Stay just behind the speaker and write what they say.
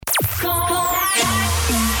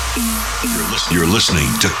You're listening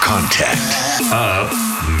to Contact Up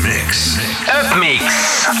Mix. Up Mix.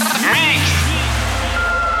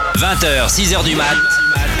 20h, 6h du mat.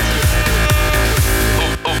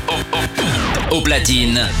 Au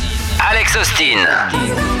platine, Alex Austin.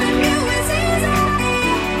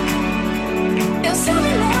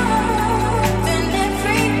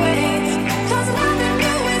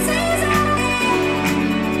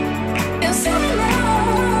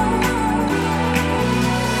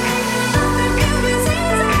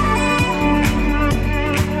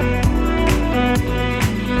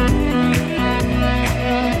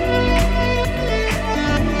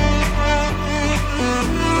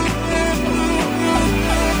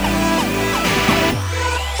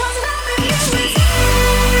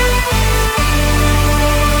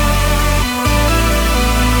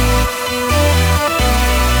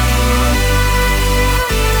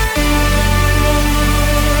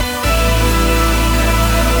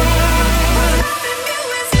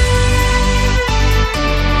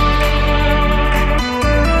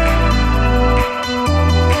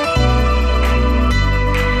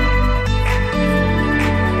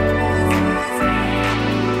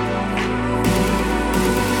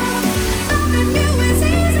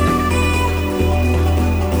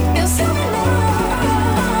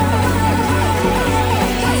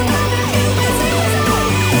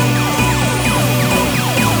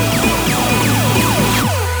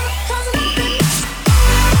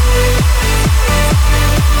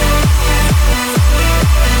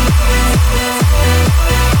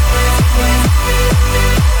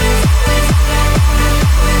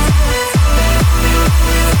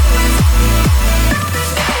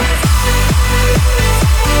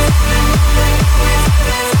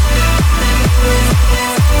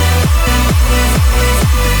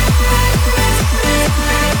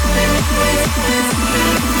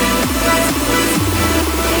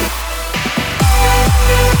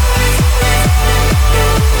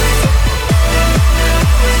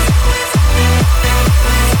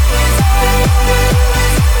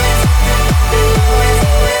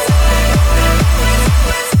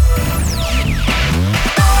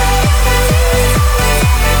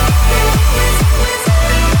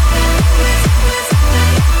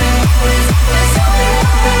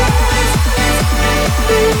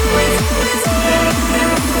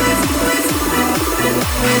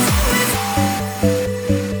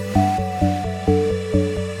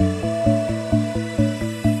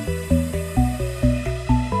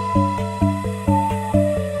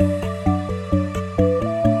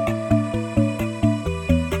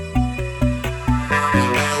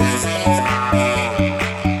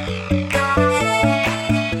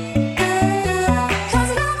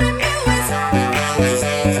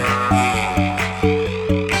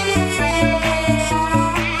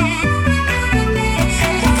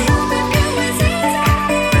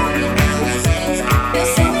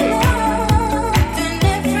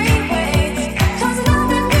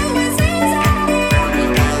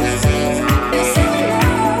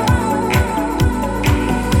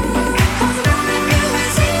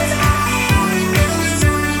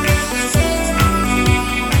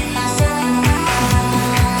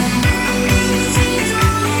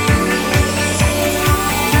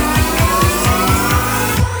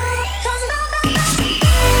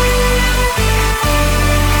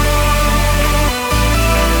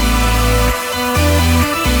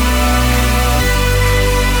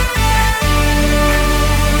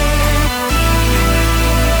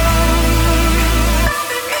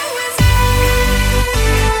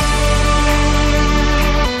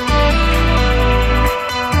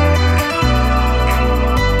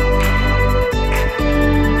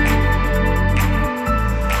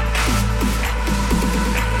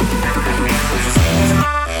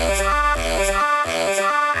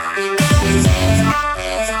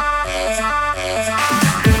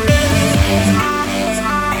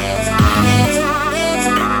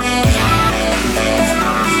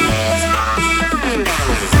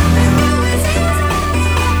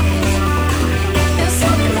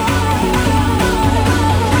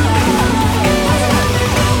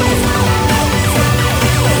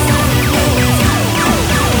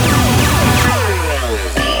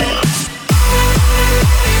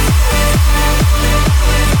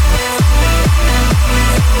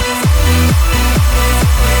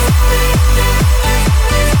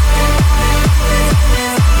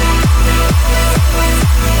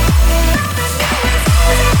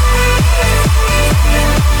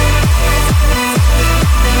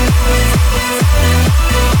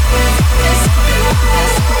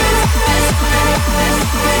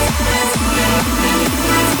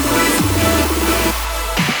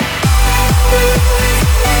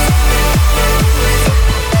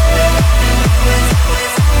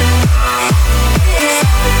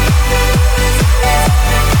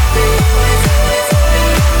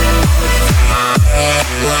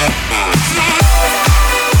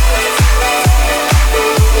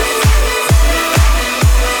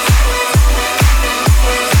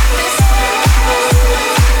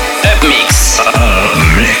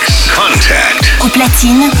 Mix. Contact. Au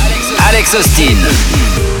platine, Alex Austin.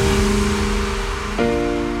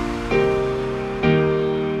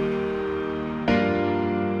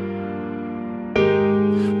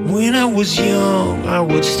 When I was young, I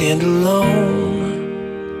would stand alone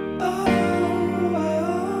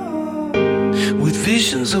with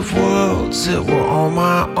visions of worlds that were on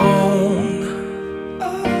my own.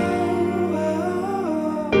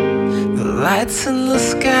 The lights in the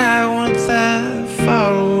sky weren't that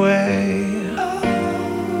far away.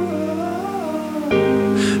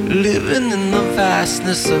 Living in the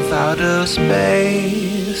vastness of outer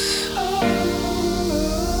space.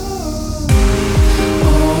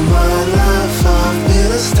 All my life I've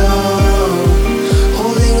been a star,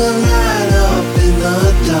 holding a light up in the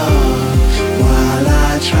dark, while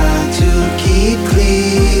I try to keep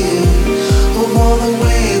clear of all the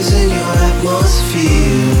waves in your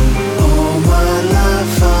atmosphere. All my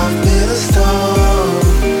life I've been a star,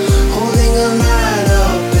 holding a light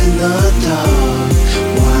up in the dark,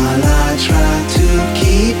 while I try to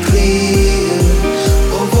keep clear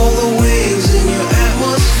of all the waves in your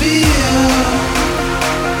atmosphere.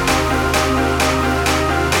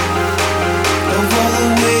 Of all the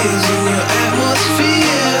waves in your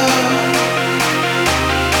atmosphere.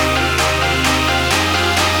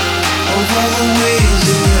 Of all the waves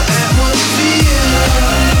in your atmosphere.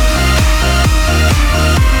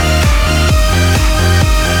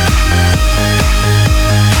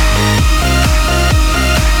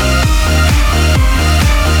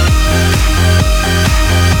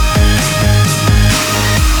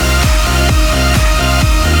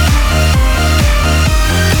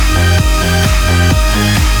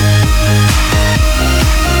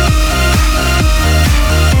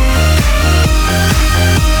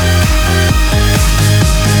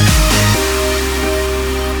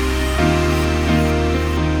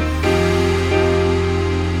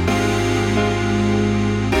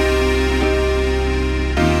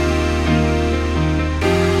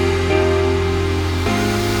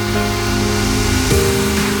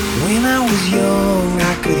 When I was young,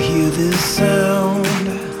 I could hear this sound,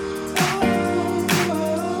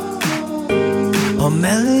 a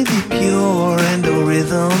melody pure and a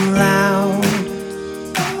rhythm loud.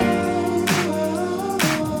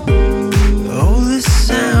 Oh, this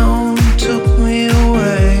sound took me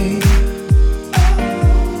away,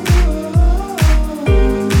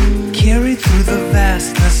 carried through the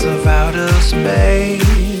vastness of outer space.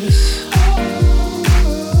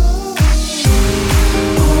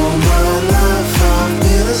 All my life I've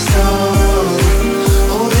been a star,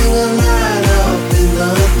 holding a light up in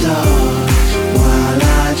the dark, while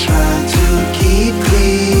I try to keep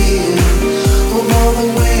clear of all the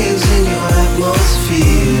waves in your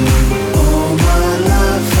atmosphere. All my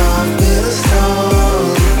life I've been a star,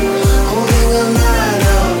 holding a light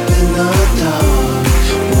up in the dark,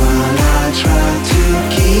 while I try to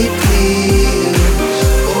keep clear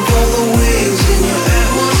of all the waves in your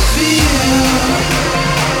atmosphere.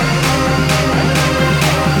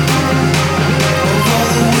 Of all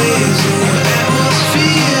the waves in your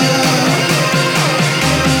atmosphere.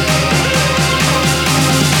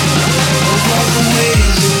 Of all the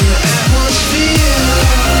waves in your atmosphere.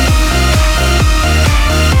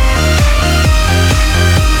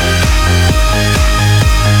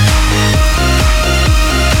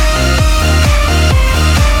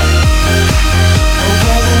 Of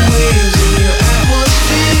all the waves in your atmosphere. Of all the waves in your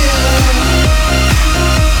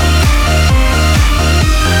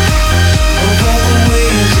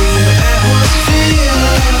atmosphere.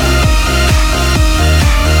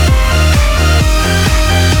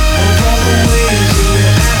 Of all the waves in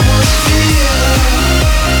your atmosphere.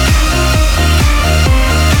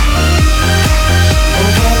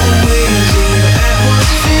 Of all the waves in your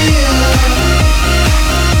atmosphere.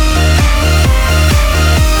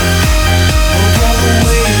 Of all the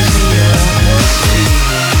waves in your atmosphere.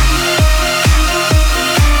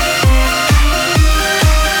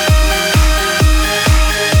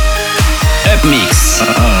 Up Mix.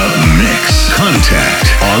 Mix. Contact.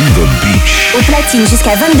 On the beach. au platine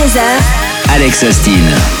jusqu'à 22h. Alex Austin.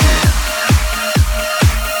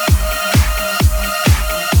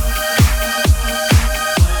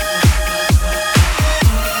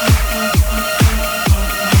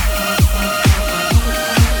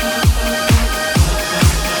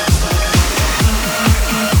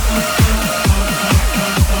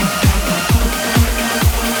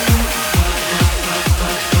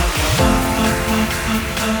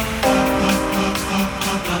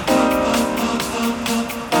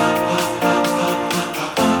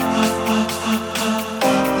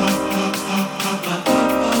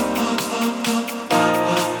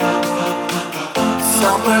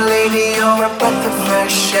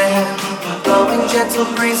 fresh air, blowing gentle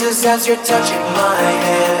breezes as you're touching my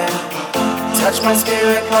hair. Touch my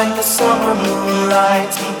spirit like the summer moonlight.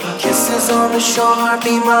 Kisses on the shore,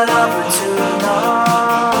 be my lover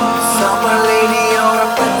tonight. Summer lady, you're a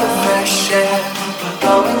breath of fresh air,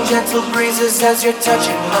 blowing gentle breezes as you're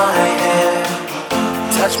touching my hair.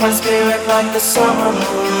 Touch my spirit like the summer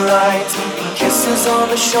moonlight. Kisses on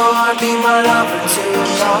the shore, be my lover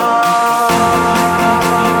tonight.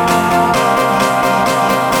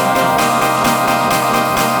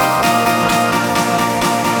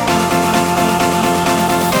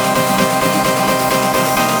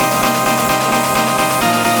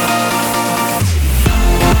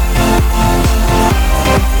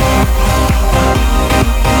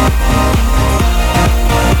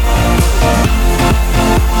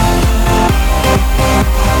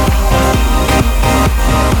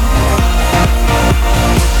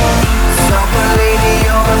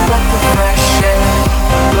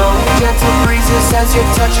 As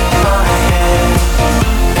you're touching my hand,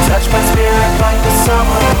 touch my spirit like the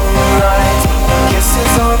summer moonlight.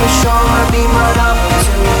 Kisses on the shore, be my lover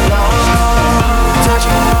tonight.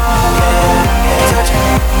 Touching, yeah, touching,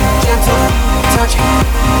 gentle, touching,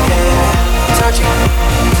 yeah, touching,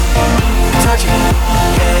 touching,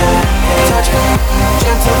 yeah, touching,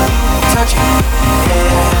 gentle, touching,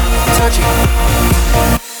 yeah, touching.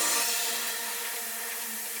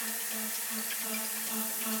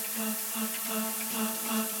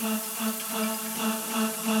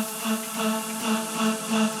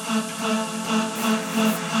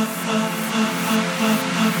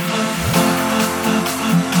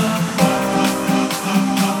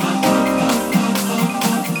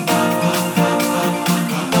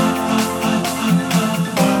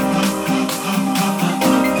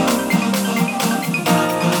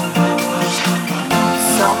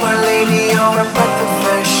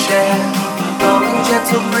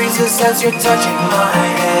 As you're touching my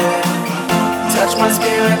hair, touch my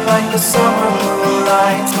spirit like the summer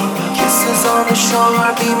moonlight. Kisses on the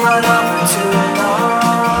shore, be my lover tonight.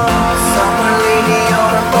 Summer lady,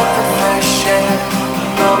 you're a breath of fresh air,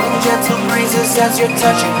 blowing gentle breezes as you're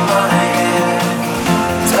touching my hair.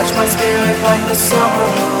 Touch my spirit like the summer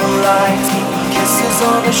moonlight. Kisses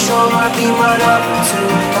on the shore, be my lover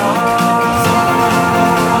tonight.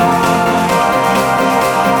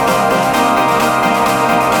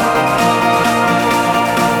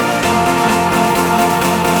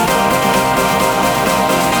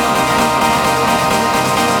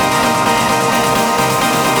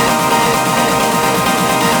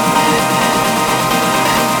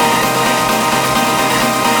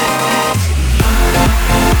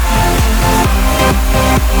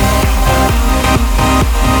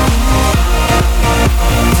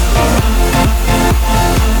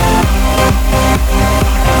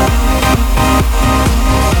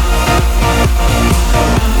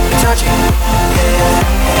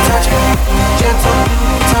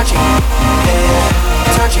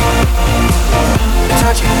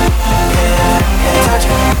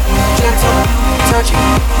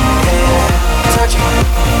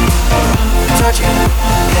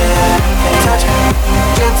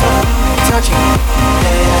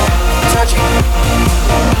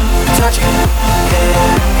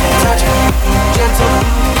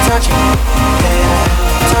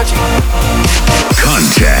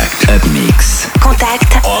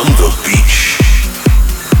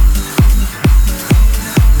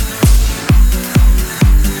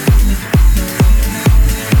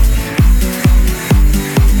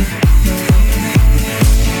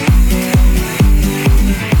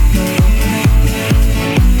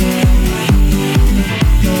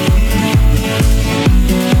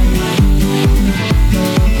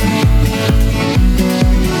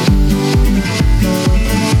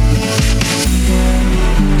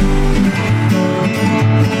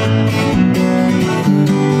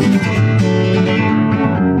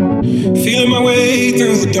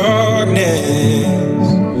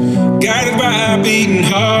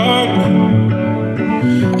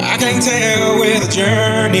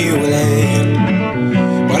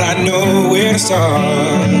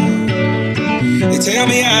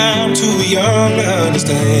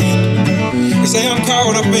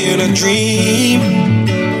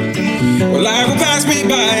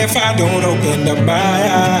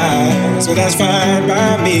 So that's fine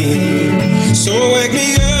by me. So wake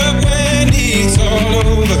me up when it's all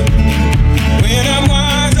over, when I'm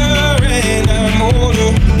wiser and I'm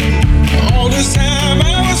older. All this time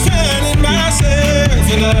I was finding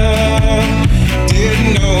myself and I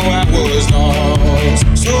didn't know I was lost.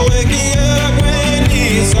 So wake me up when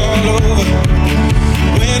it's all over,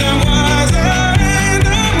 when I'm wiser and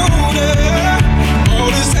I'm older.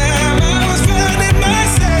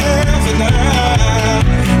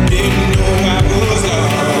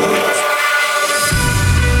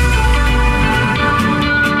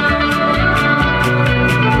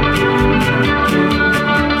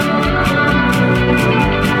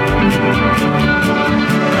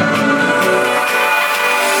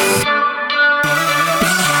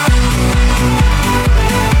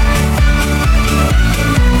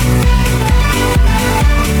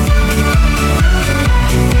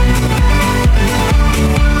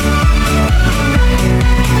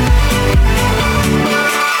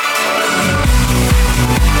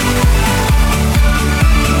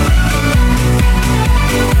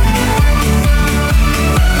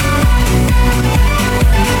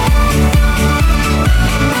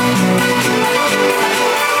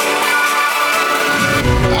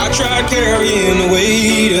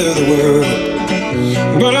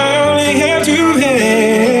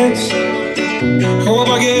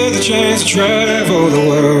 the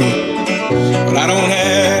world, but I don't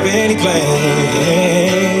have any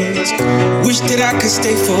plans. Wish that I could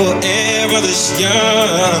stay forever this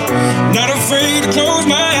young, not afraid to close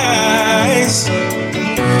my eyes.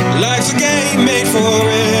 Life's a game made for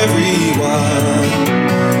everyone,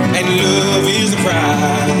 and love is the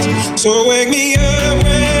prize. So wake me up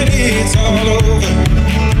when it's all over,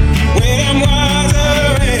 when I'm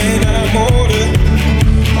wiser and I'm older.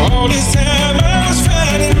 All this time I was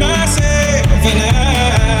finding myself, and I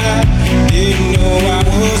didn't know I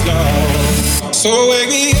was lost. So wake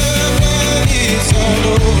me up when it's all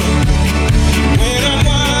over, when I'm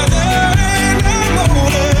wiser and I'm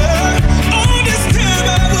older. All this time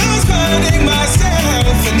I was finding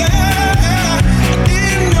myself, and I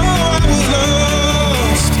didn't know I was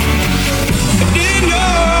lost. I didn't know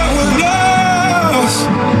I was lost.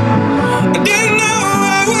 I didn't know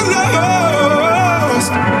I was lost.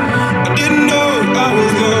 I didn't know I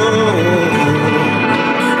was lost.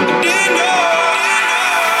 I didn't know.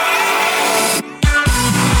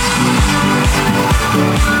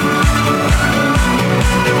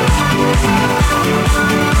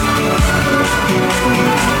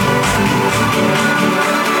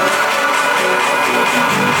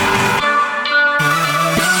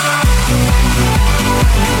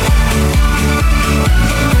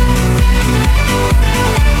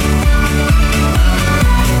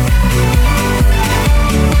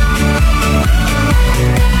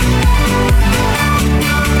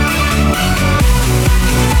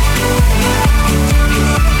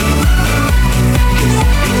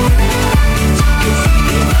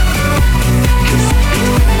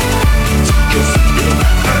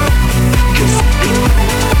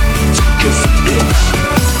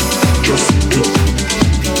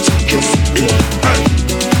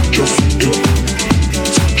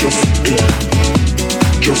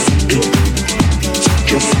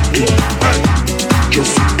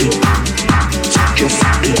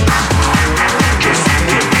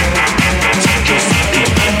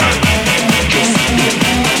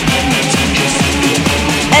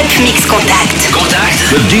 Mix Contact. Contact.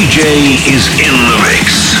 The DJ is in the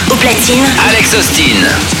mix. Au platine, Alex Austin.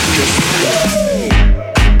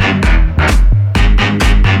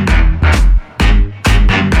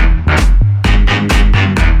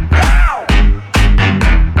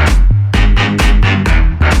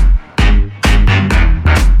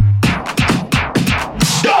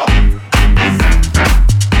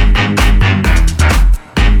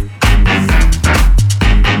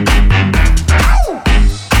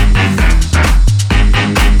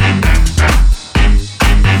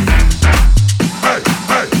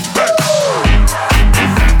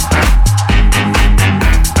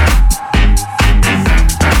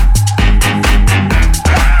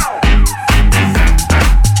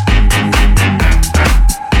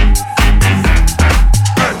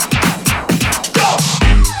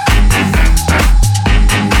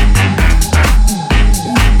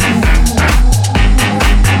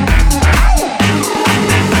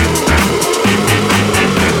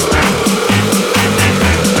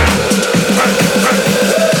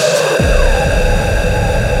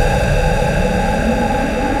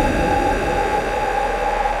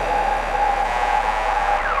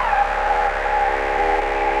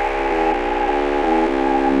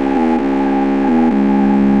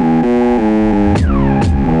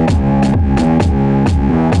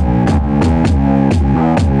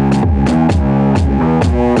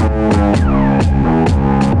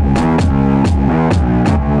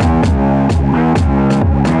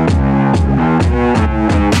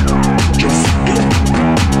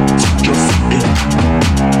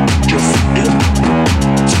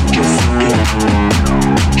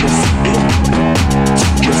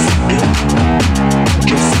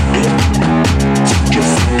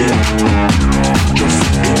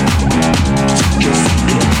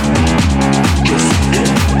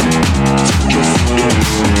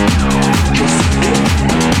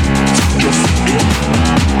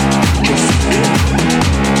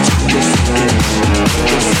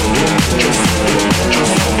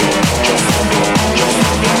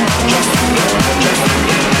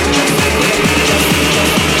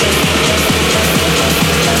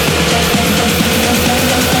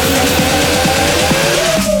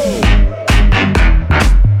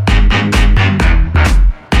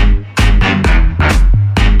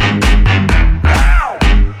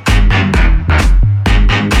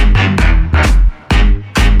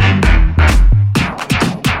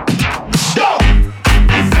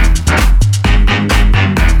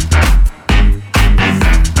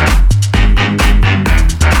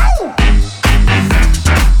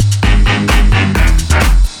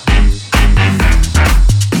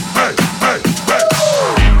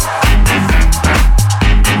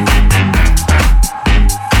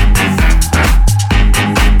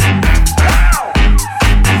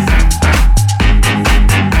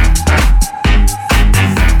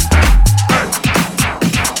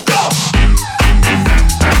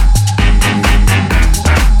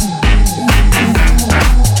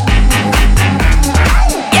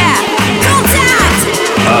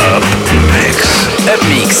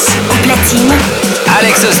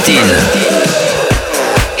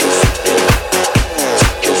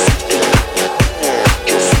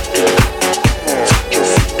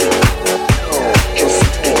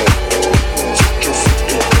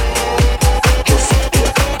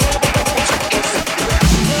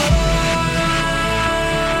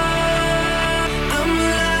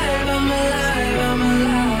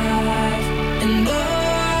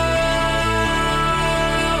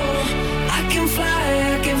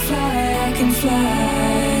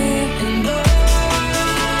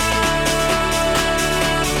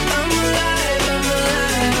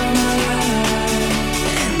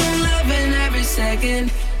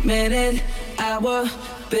 minute, hour,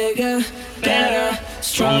 bigger, better,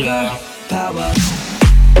 stronger, power.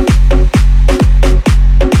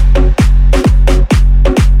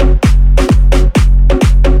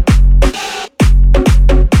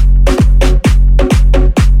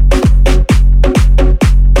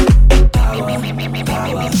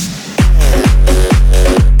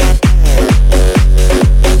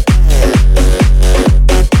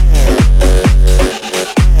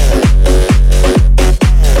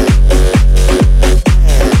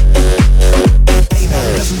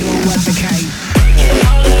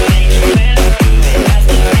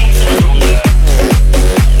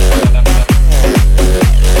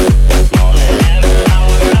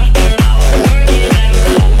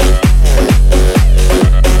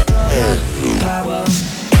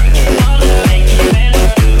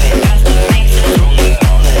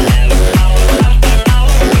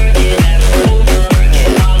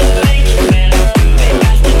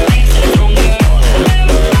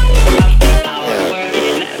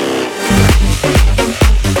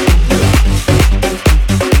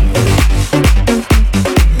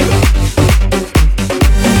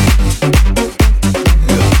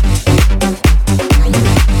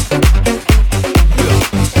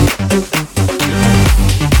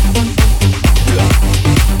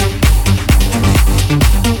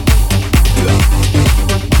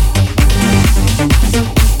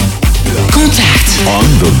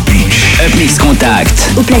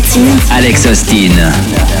 Au platine, Alex Austin.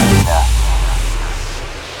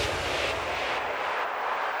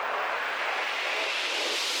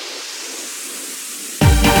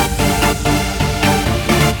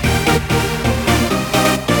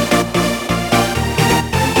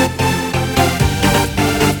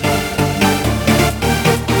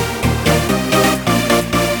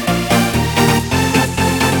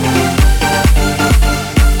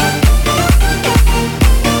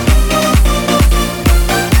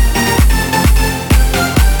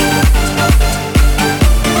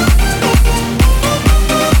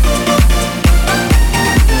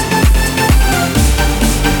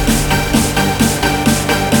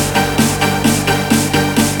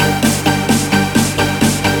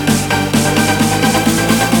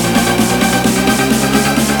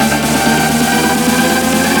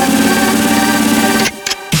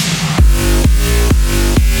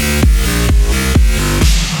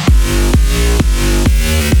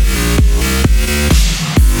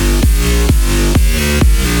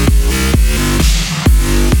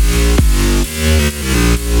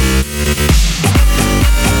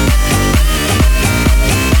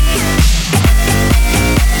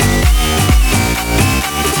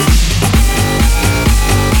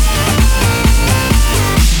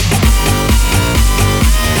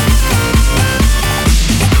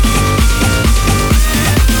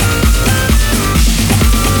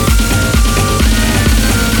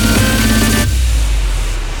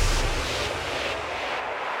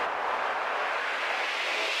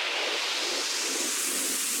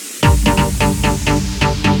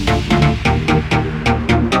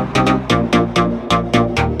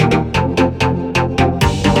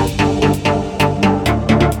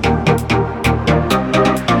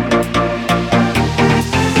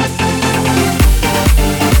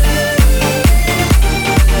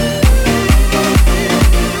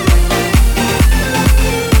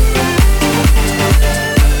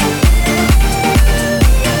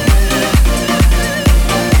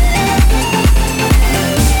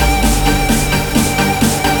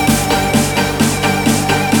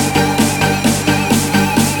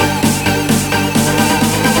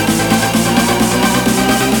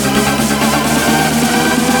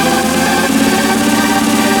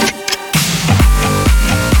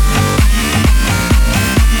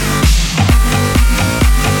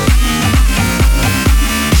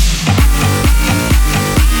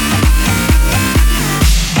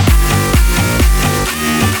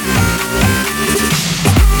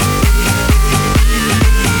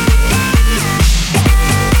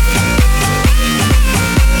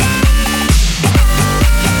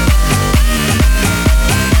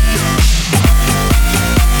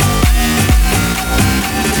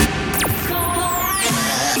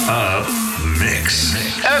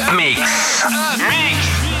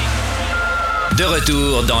 De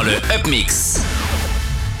retour dans le Up Mix.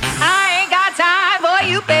 I ain't got time for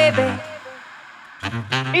you, baby.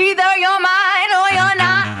 Either you're mine or you're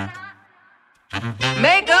not.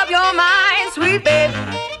 Make up your mind, sweet baby.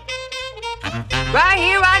 Right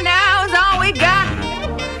here, right now is all we got.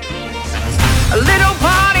 A little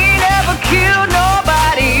party never killed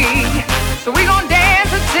nobody, so we gon'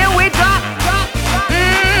 dance until we drop.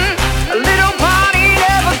 A little party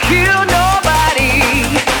never killed nobody.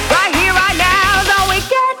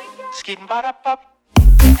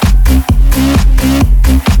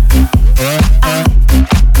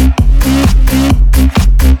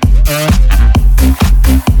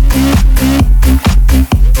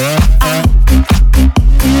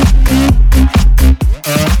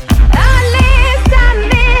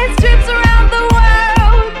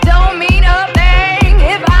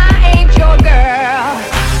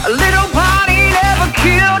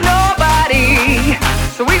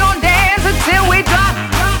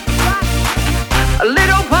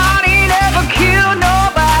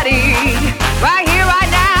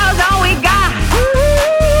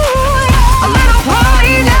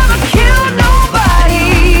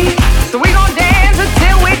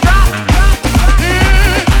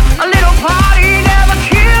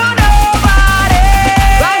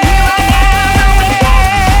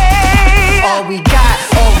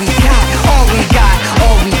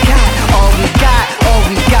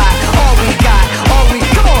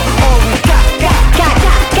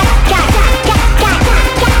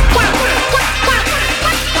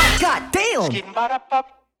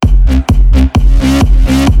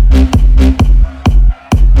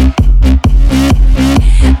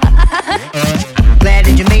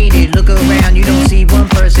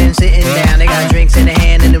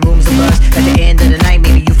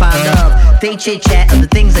 Chit chat of the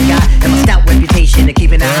things I got and my stout reputation of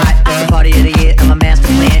keeping it hot. It's the party of the year and my master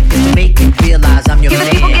plan is to make you realize I'm your man. Give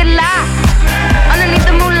the people get lost underneath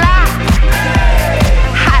the moonlight.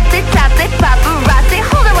 Hot it, top it, paparazzi.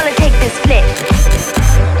 Hold on while I take this flick.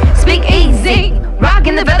 Speak easy,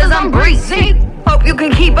 rocking the feathers, I'm breezy. Hope you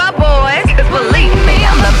can keep up, boys, cause believe me,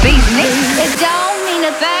 I'm the bee's knees. It don't mean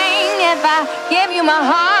a thing if I give you my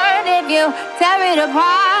heart, if you tear it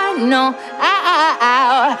apart, no.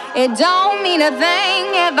 It don't mean a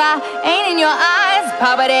thing if I ain't in your eyes,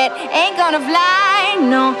 Papa, that ain't gonna fly,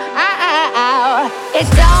 no. It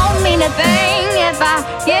don't mean a thing if I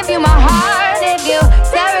give you my heart, if you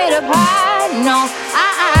tear it apart, no.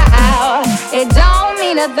 It don't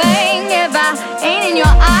mean a thing if I ain't in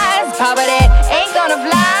your eyes, Papa, that ain't gonna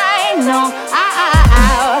fly, no.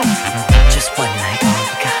 Just one night, all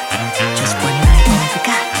we got. Just one night, all we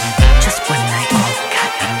got. Just one night, all we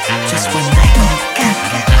got. Just one night, all we got.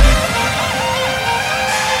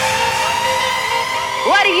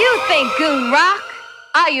 What do you think, Goon Rock?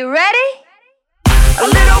 Are you ready? A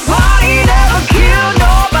little party never killed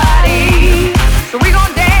nobody, so we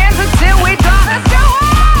gon' dance until we drop. Let's go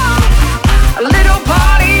on! A little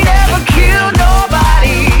party never killed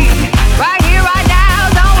nobody. Right here, right now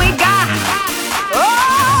is all we got. Oh,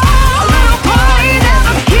 a little party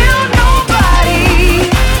never killed nobody,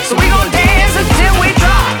 so we gon' dance until we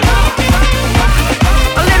drop.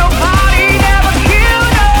 A little party never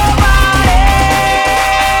killed nobody.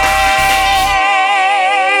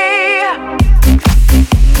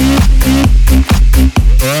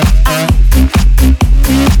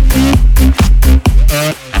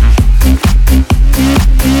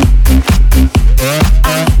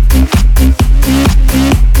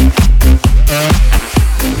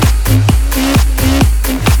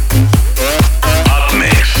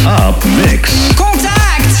 Up Mix.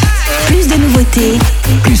 Contact. Plus de nouveautés.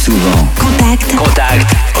 Plus souvent. Contact.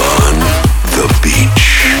 On the beach.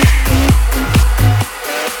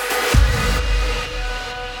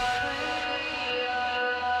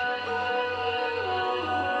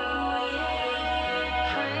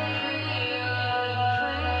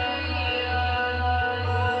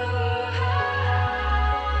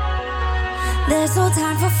 There's no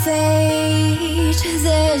time for fate,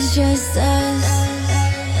 there's just us.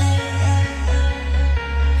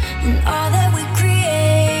 And all that we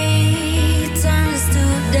create turns to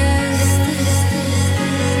dust.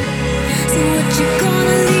 So what you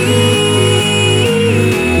gonna leave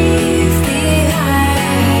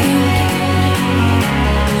behind?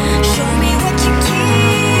 Show me what you keep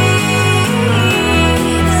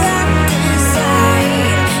locked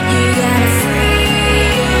inside. You gotta free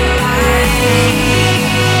your mind.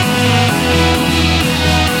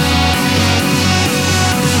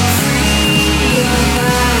 Free your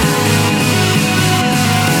mind.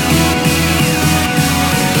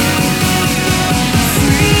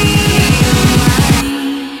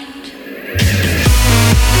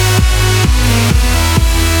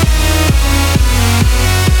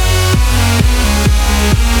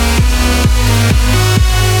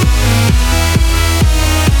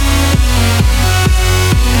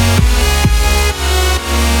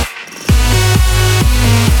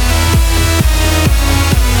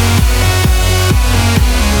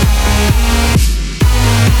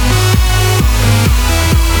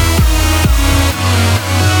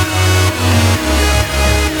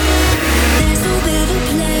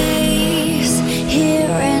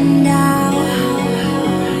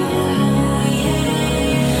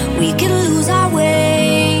 We can lose our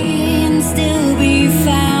way and still be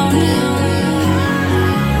found.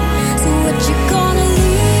 So what you gonna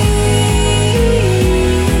leave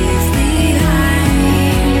behind?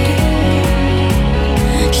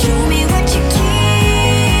 Show me what you keep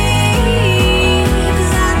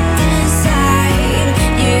locked inside.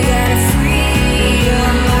 You gotta free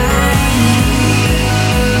your mind.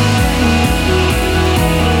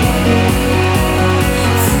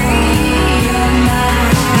 Free your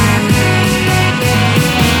mind.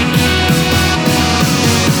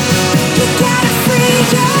 You gotta free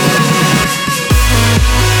your mind.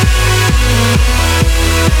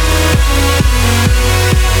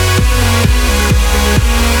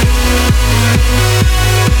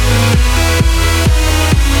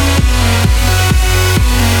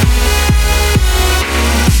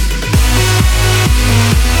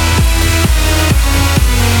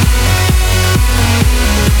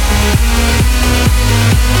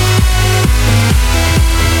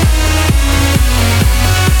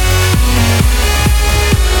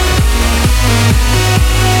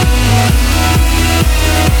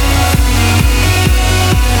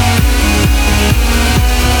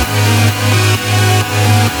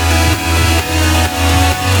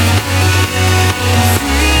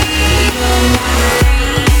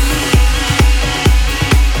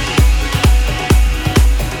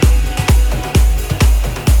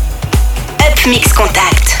 Mix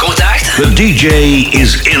Contact. Contact. The DJ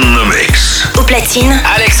is in the mix. Au platine,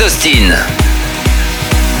 Alex Austin.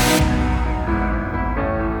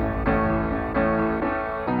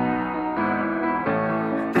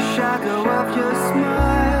 The shadow of your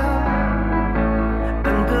smile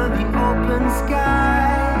under the open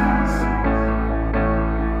skies.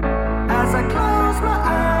 As I close my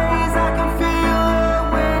eyes, I can feel the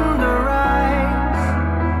wind arise.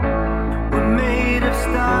 We're made of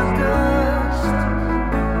stardust.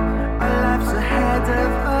 Our lives ahead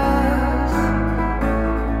of us.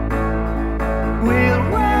 We'll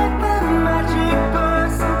wed the magic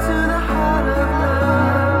burst into the heart of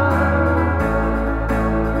love.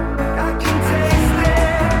 I can taste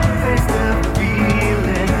the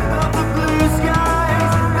feeling of the blue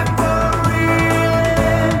skies before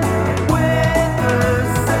reeling. We're the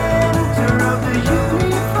center of the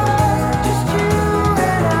universe, just you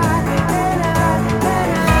and I, and I,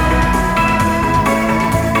 and I.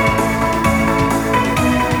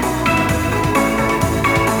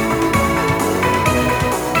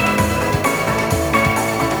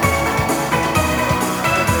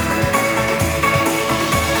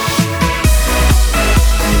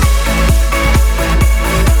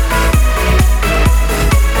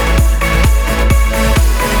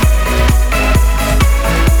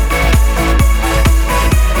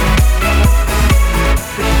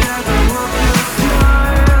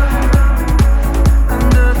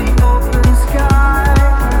 Under the open sky,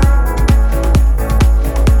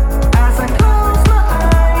 as I close my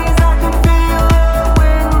eyes, I can feel the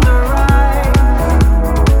wind arise.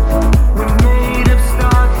 We're made of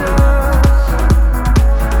stardust.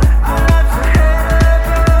 Our lives ahead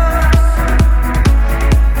of us.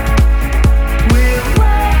 We'll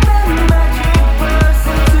wed the magic burst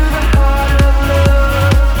into the heart of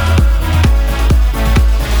love.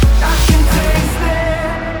 I can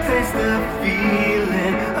taste the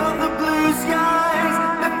feeling of the blue skies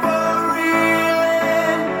before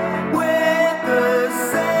reeling. We're the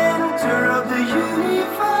center of the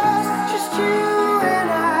universe, just you and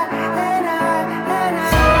I, and I, and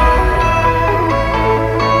I.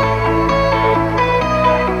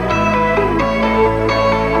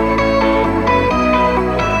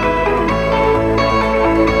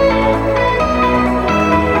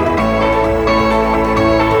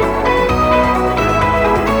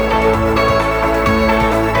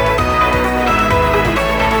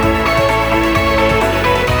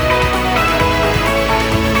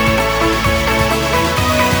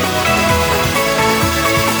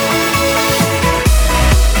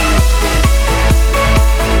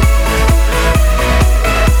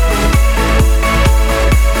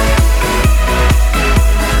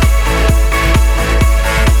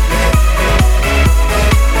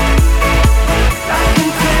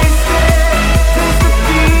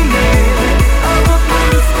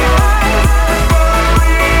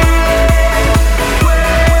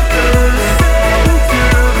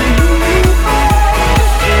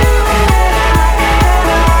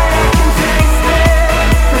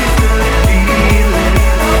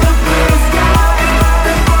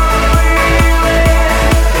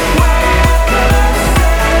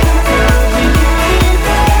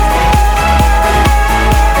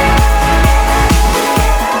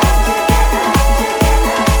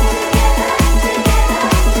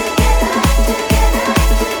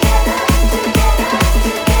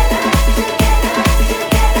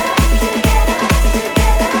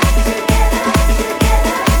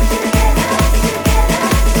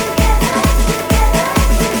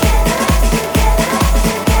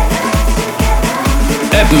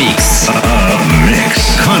 Up Mix.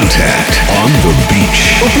 Mix. Contact on the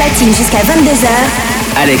beach. Au platine jusqu'à 22h.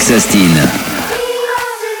 Alex Austin.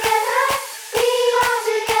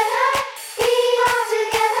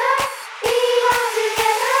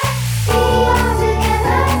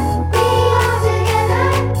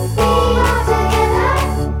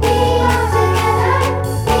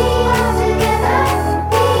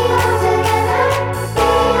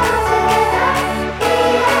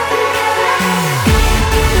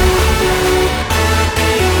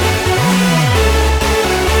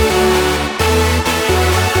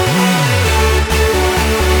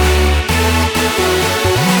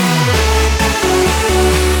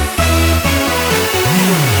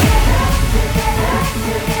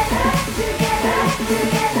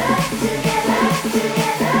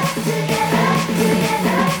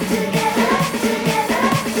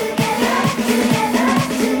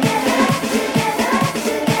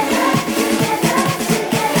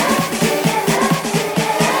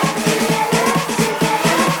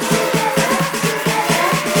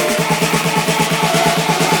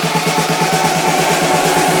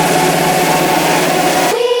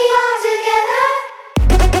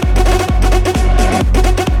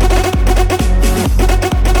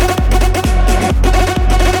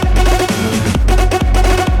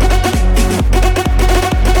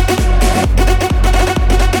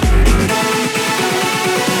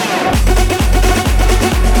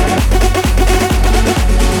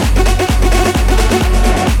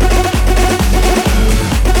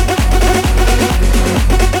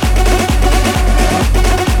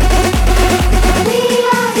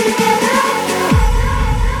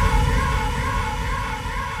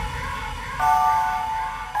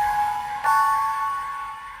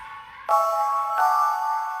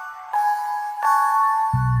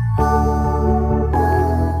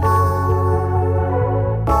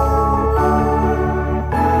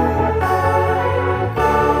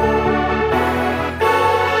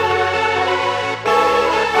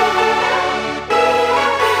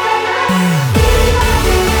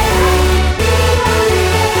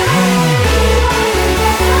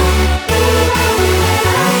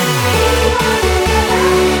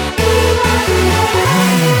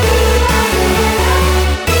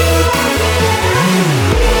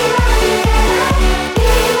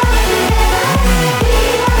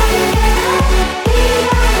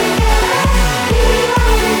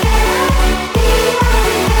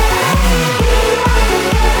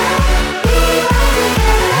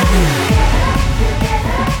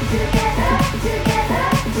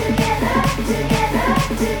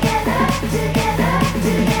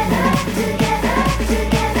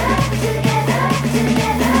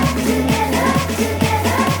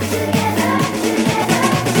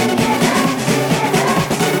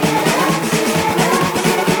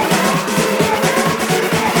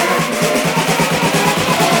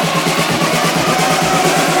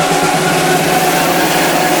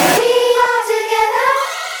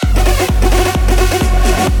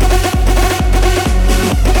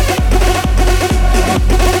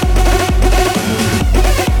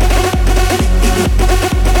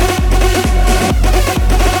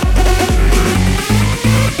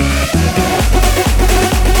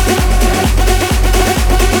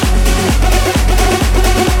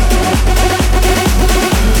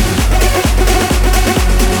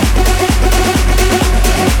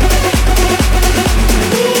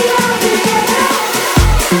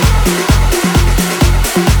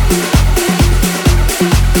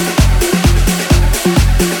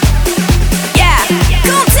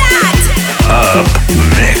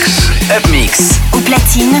 Up Mix. Au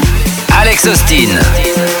platine, Alex Austin.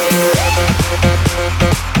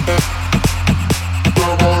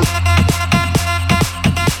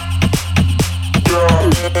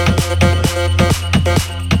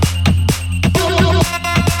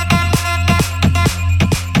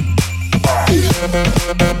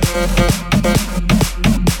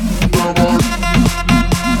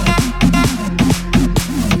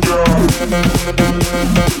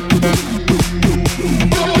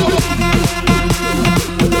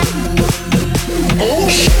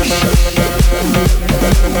 Oh,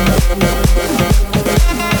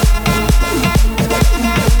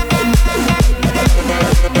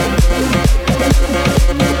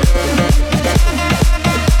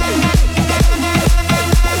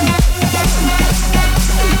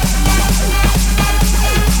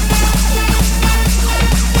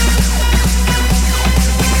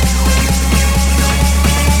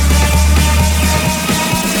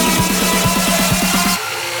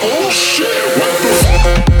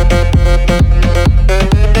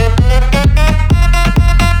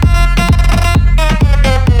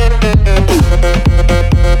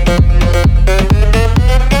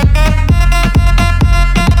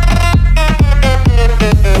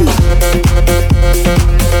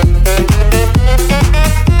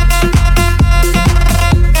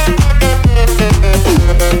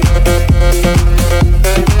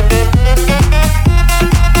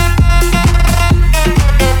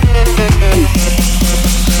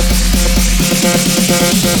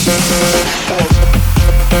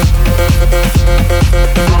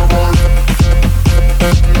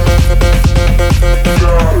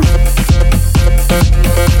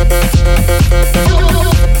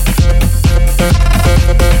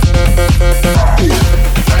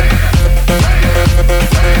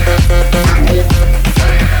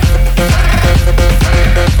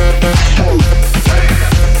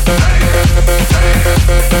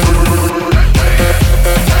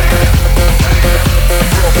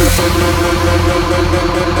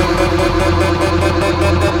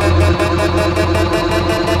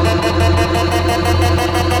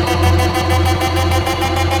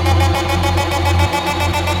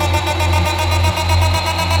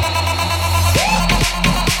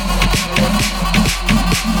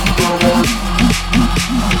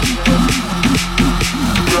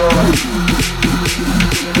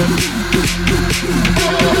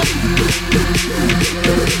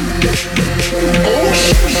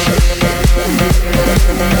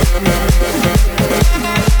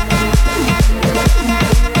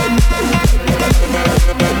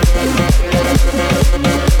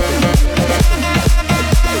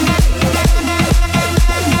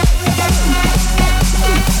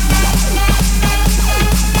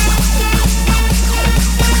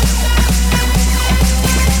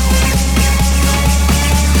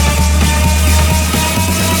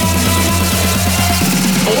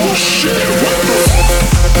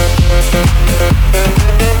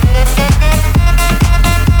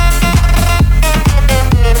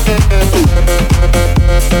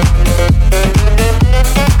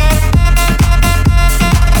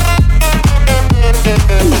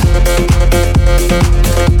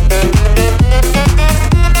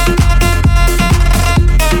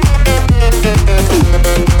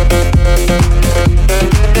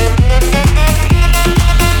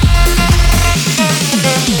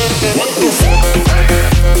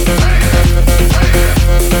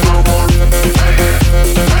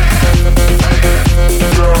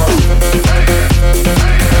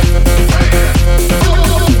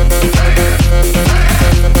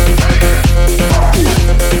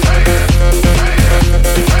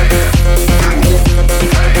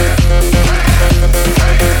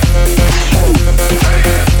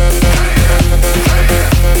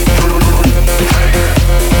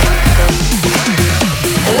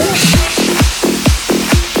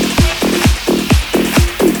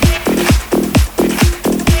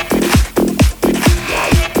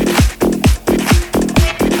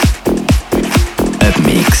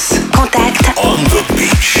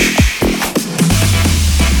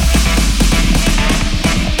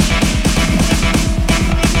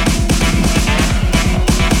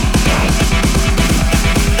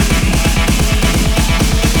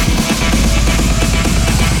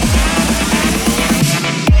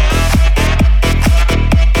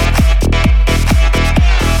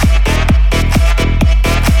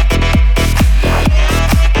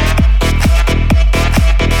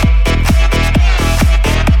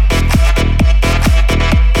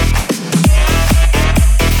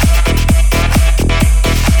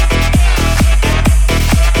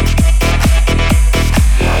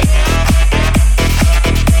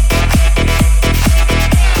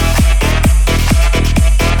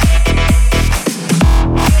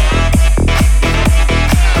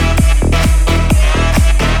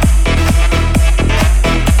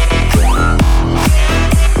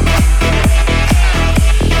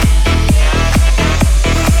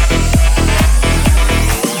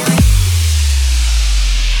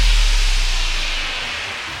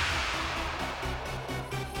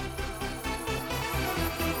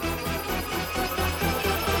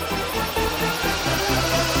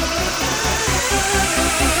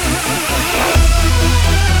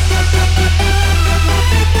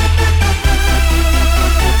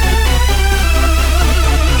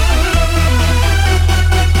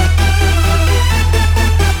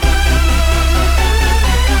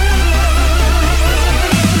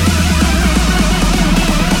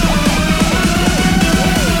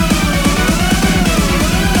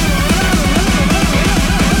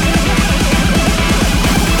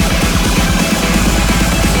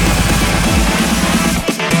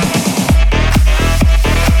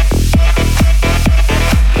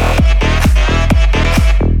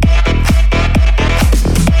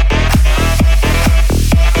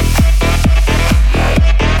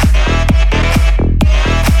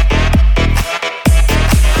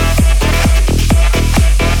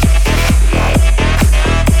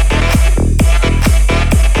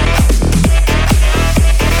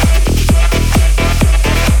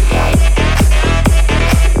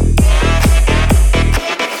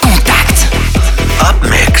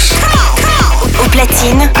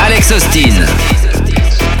 Alex Austin.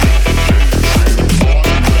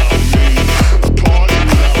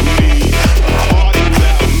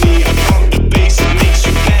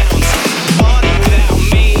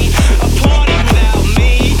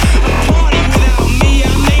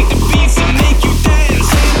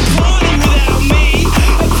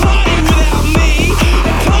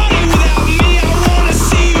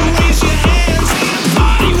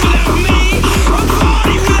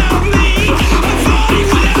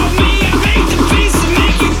 Make the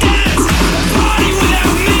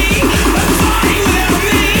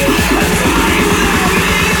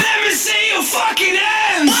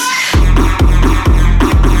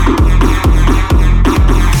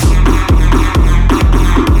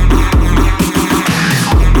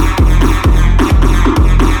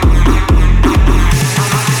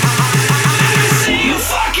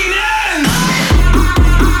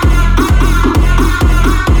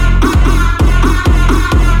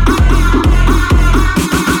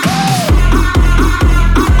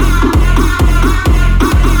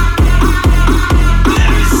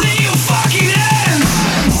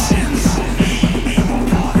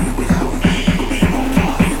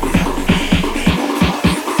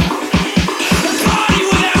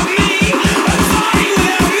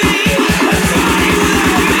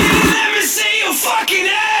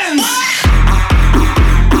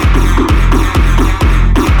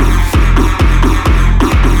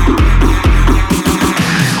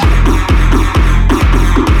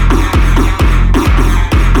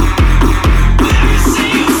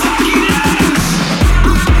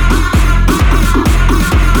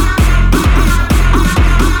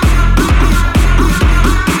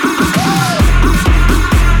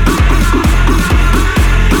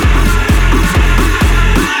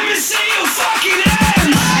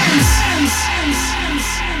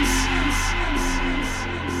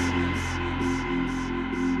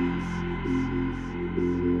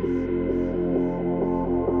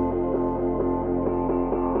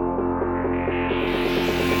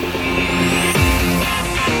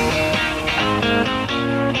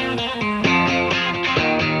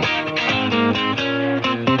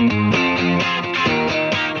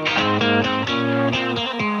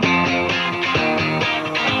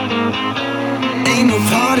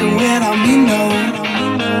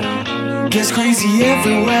crazy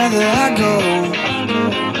everywhere that I go.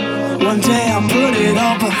 One day I'll put it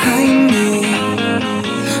all behind me,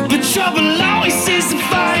 but trouble always seems to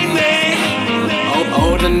find me.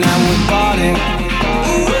 Oh, tonight we'll party,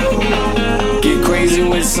 get crazy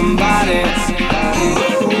with somebody.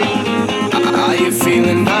 Are you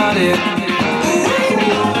feeling naughty?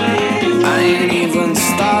 I ain't even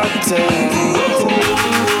started.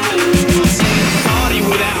 Party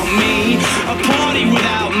without me, a party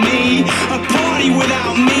without me, a party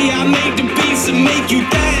without me. I make the beats that make you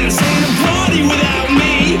dance. Ain't a party without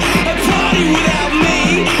me, a party without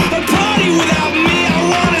me, a party without me. I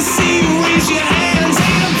wanna see you raise your hands.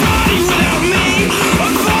 Ain't a party without me, a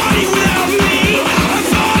party without me, a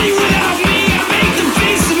party without me. I make the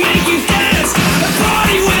beats that make you dance. A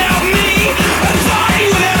party without me, a party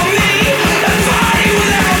without me, a party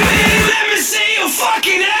without me. Let me see your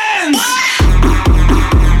fucking hands.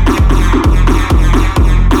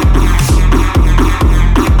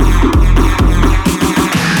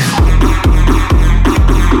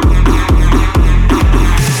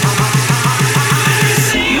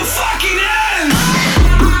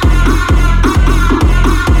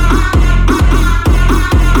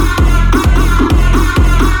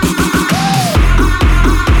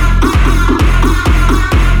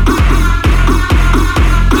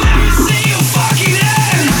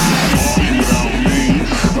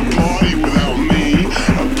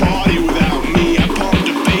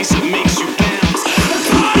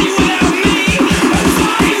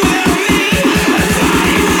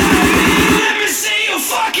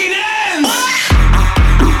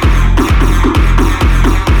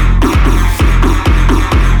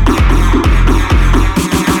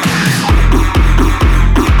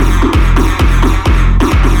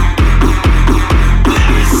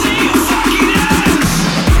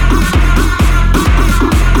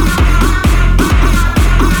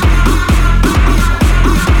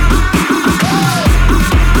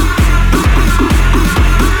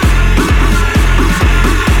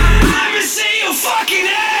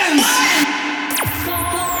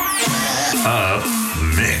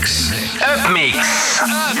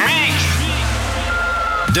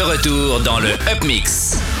 De retour dans le Up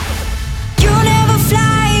Mix. You never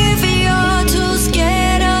fly if you're too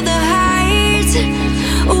scared of the heights.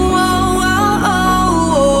 Whoa,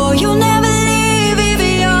 you never leave if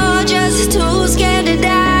you're just too scared to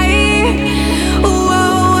die.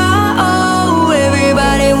 Whoa,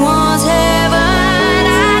 everybody wants heaven,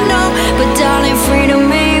 I know, but darling, freedom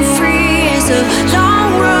ain't free. It's a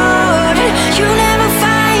long road. You never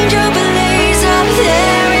find your place up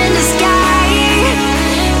there in the sky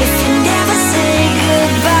if you never say goodbye.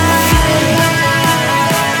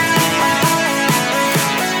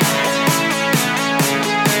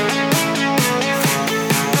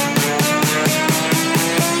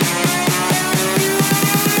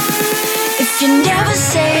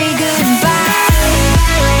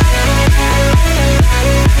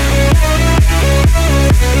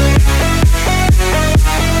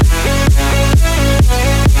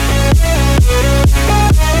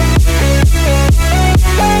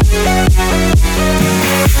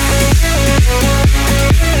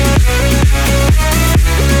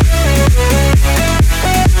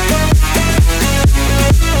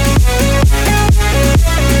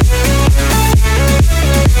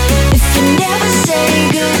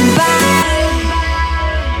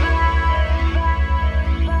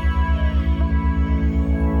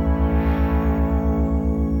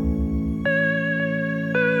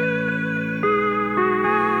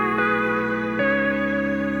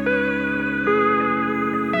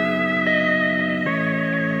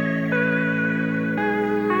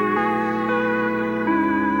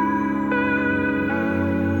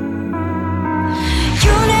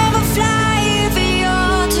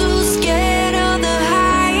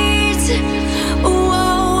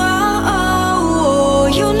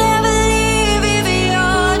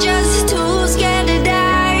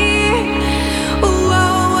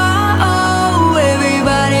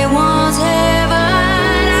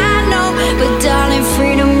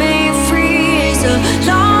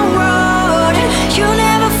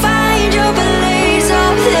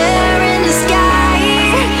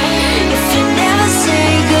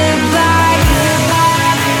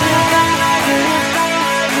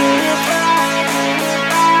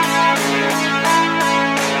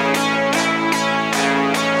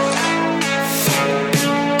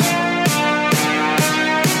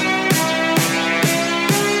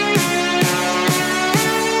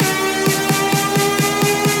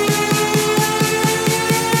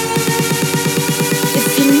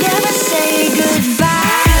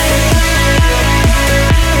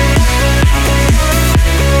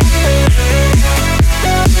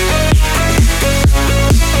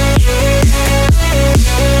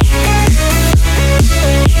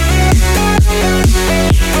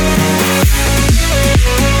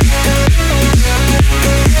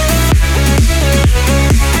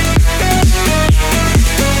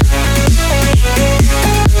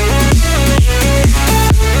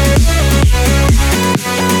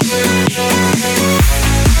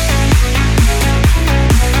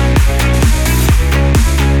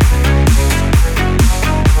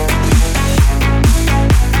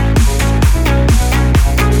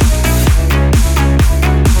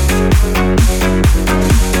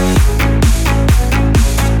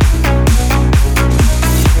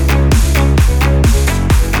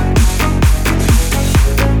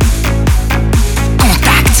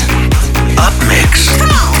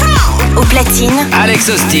 platine, Alex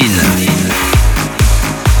Austin.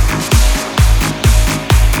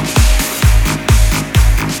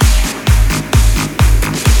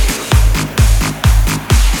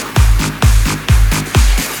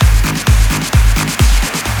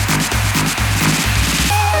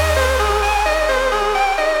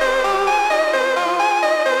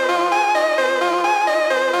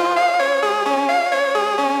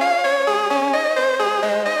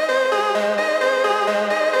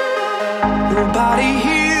 Nobody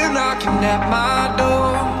here knocking at my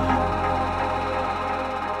door.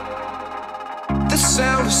 The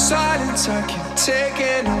sound of silence I can't take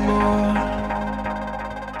anymore.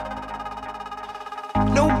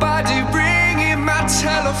 Nobody ringing my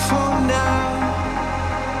telephone now.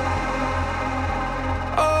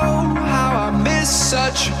 Oh, how I miss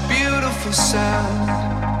such a beautiful sound.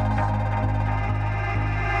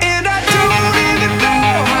 And I don't even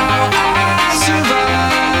know how I survive.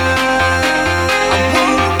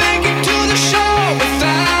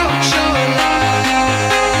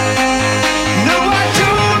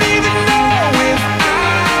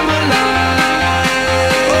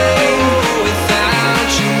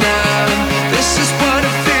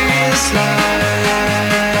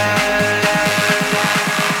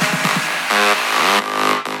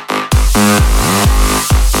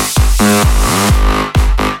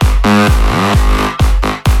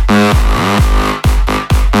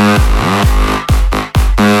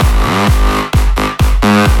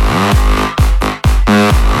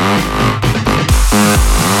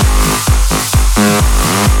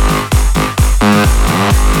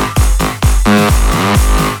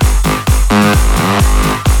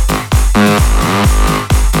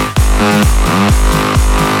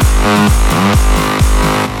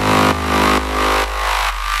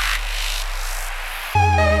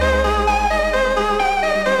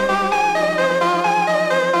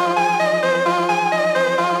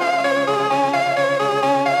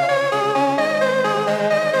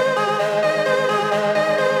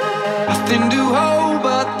 Nothing to hold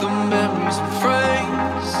but the memories and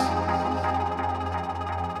frames.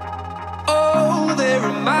 Oh, they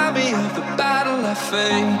remind me of the battle I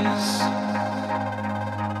faced.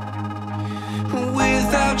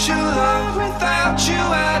 Without your love, without you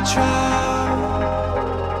I drown.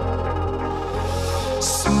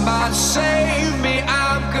 Somebody save me,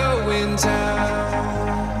 I'm going down.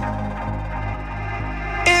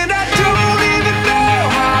 And I don't even know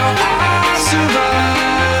how I survive.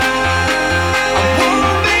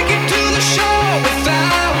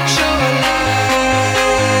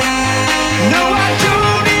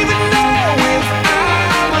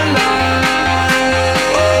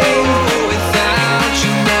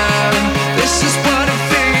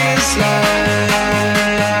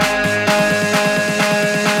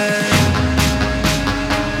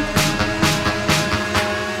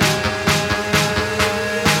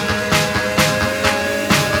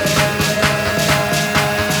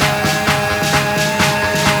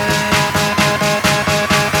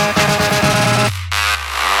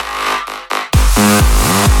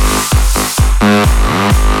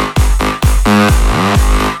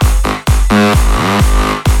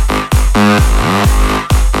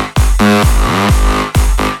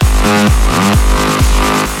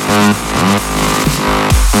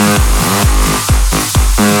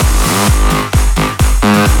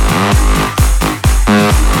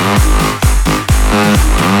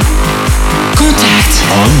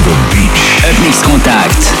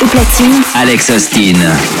 Contact. Au platine, Alex Austin.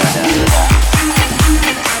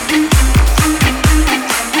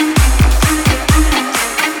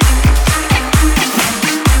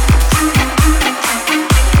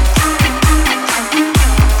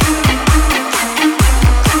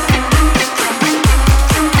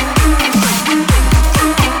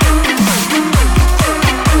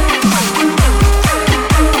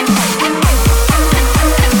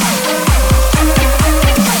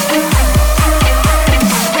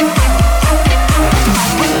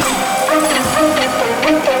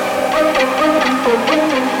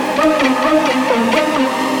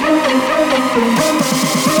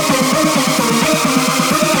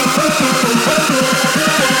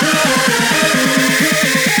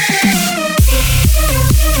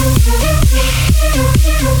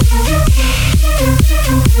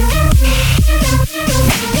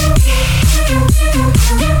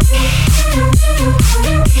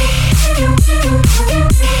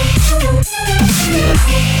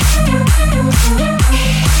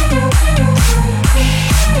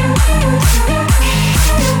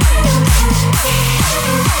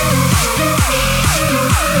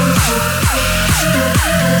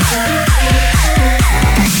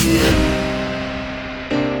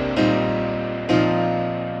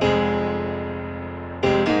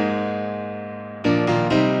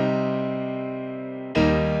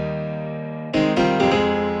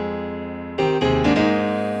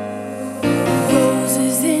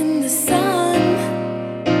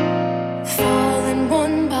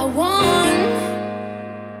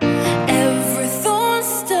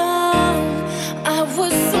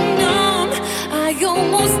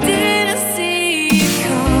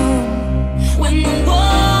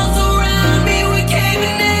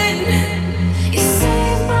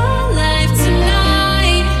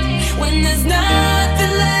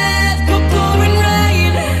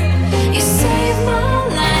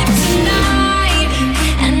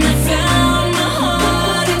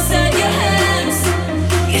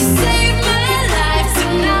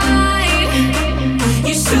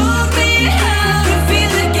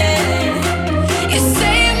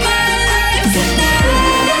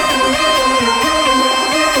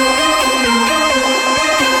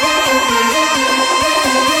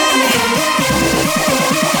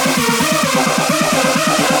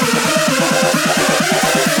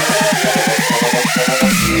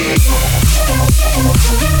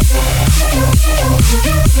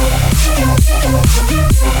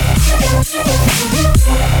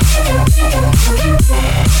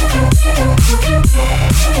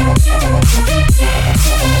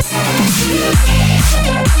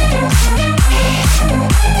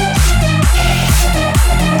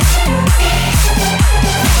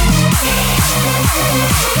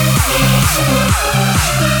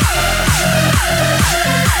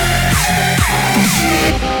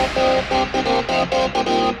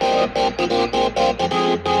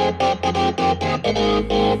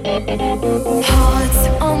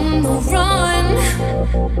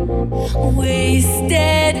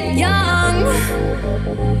 wasted and young.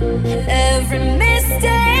 Every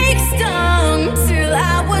mistake stung till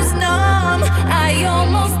I was numb. I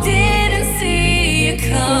almost didn't see you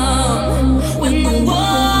come. When the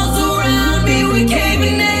walls around me were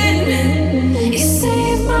caving in, you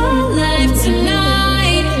saved my life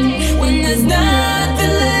tonight. When there's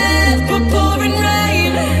nothing left but pouring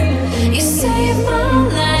rain, you saved my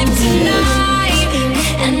life tonight.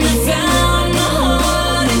 And I found my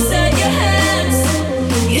heart inside your hands.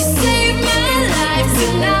 You saved my life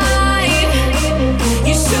tonight.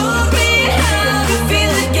 You showed me how to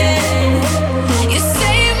feel again. You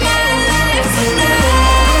saved my life tonight.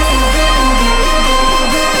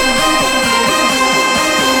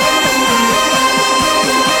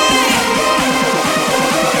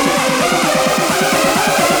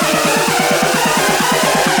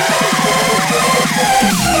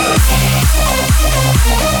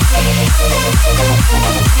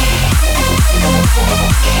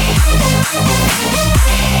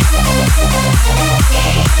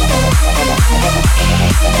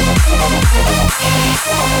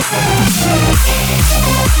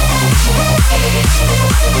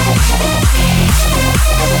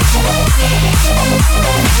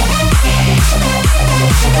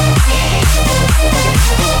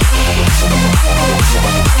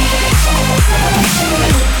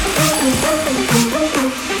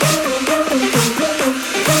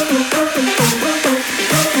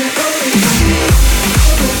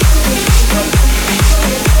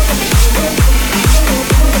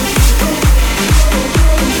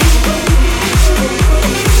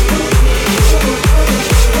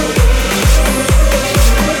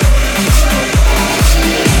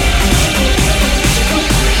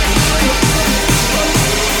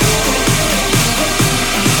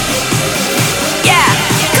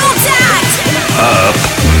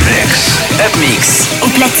 Upmix. Au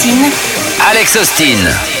platine, Alex Austin.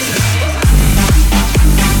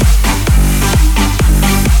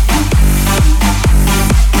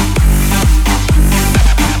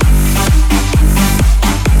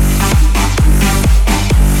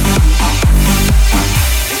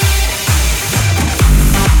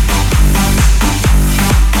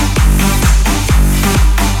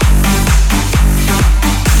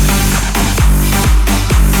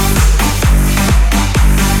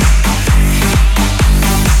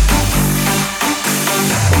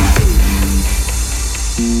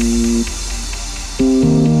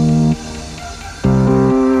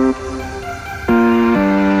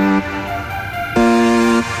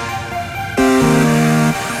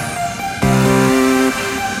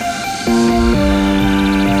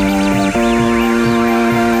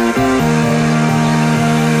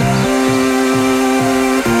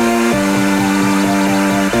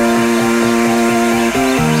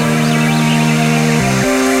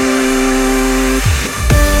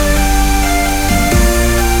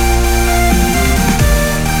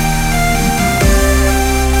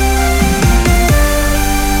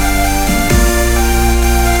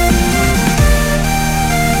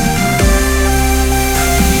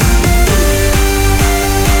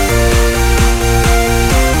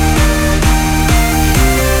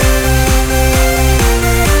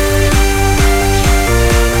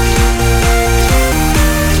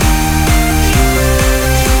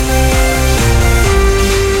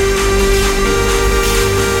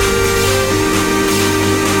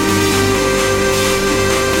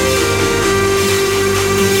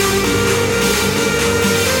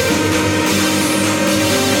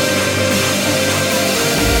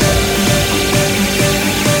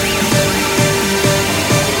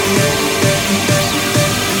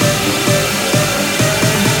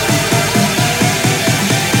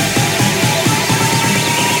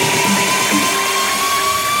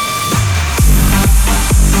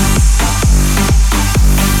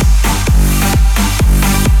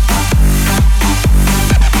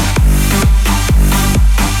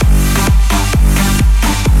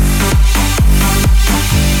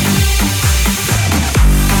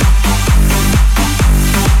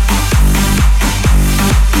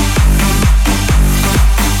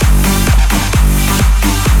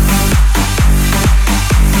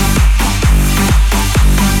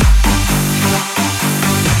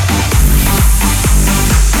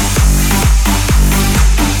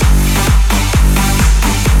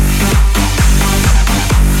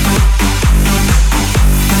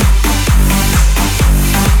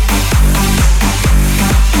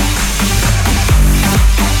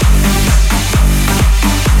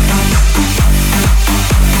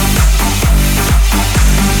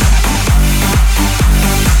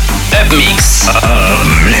 Mix.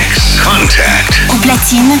 Mix. Contact. au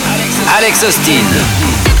platine, Alex Austin.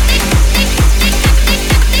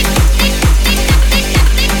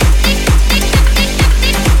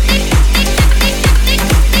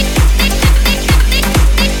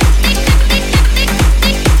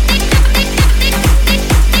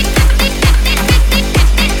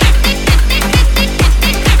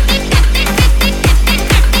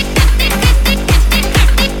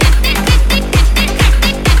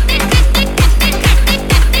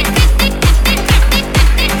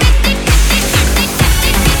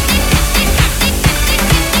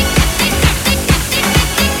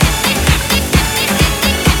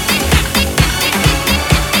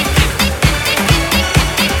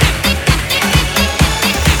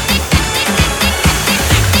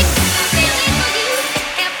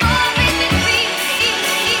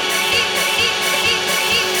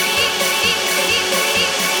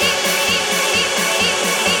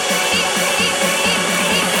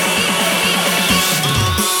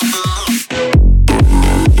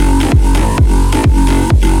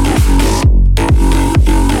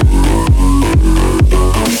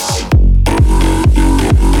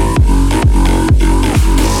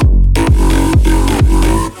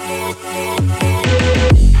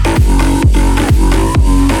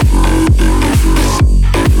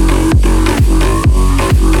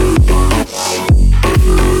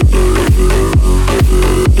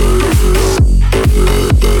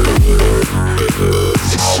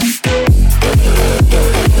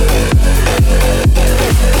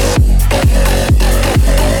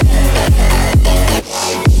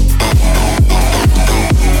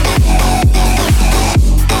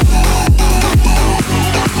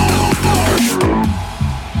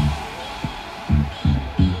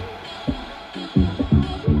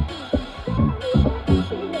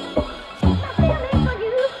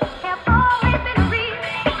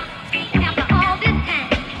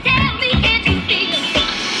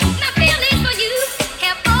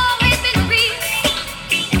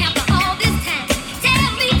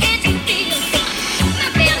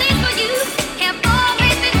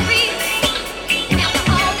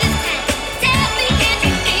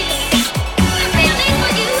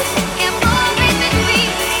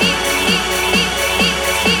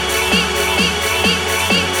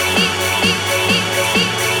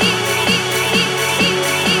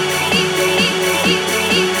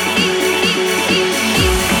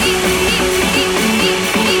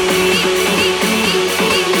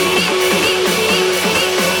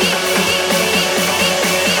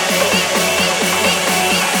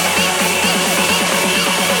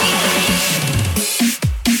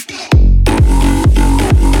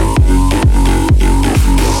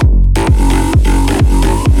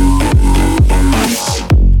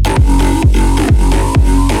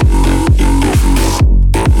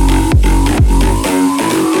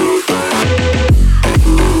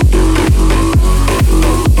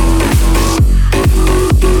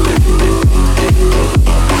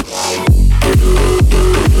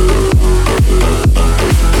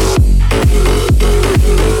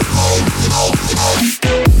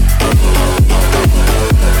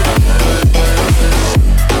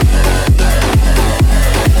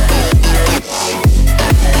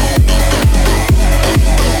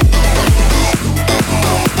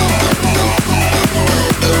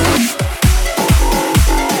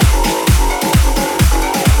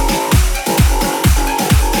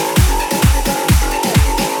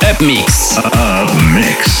 Mix. Up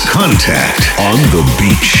Mix. Contact on the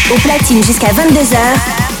beach. Au platine jusqu'à 22h.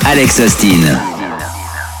 Alex Austin.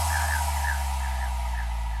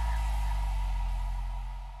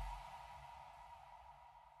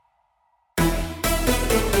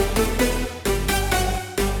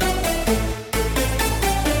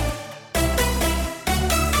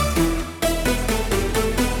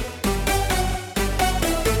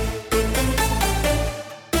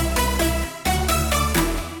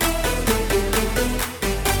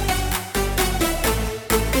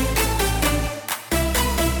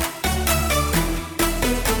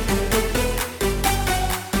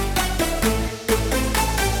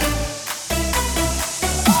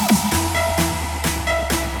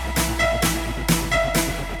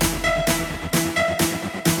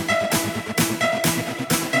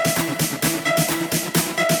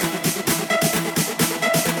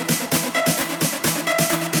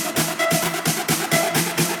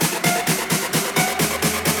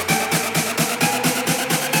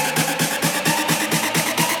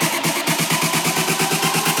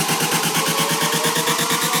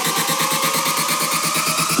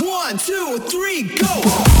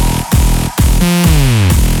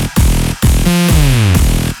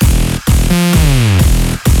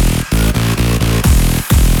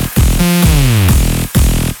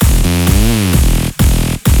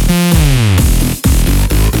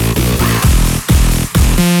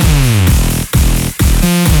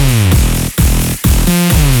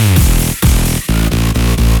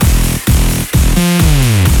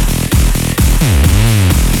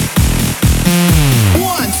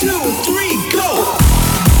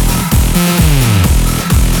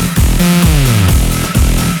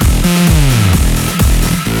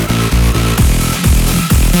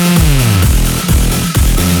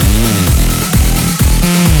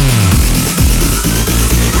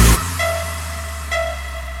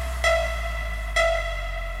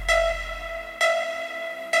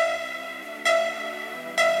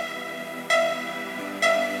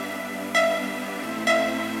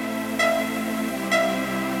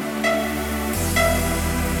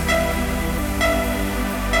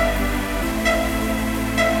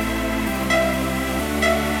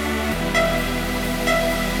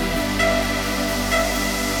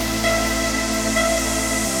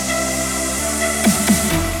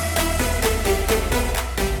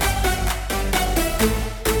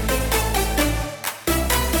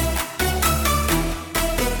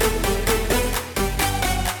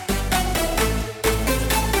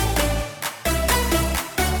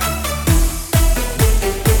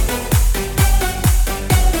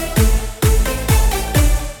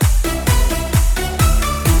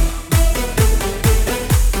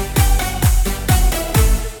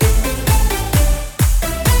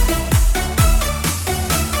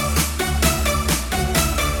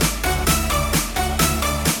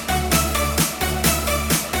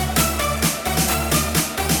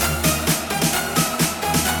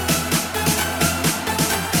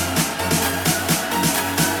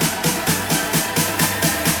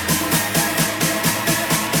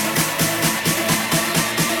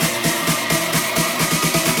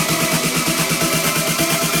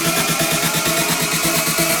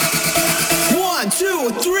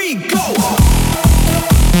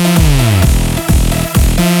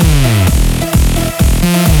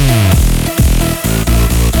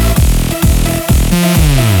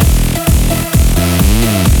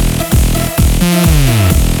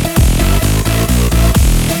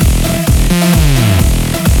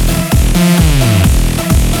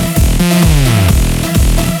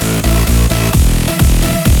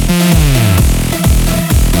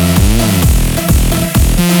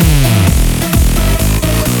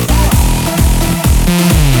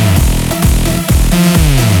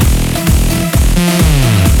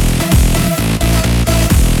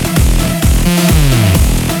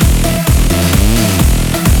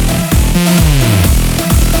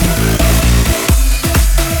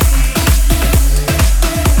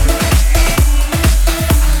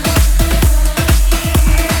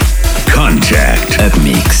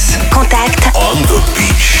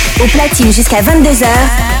 Au platine jusqu'à 22h.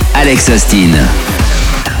 Alex Austin.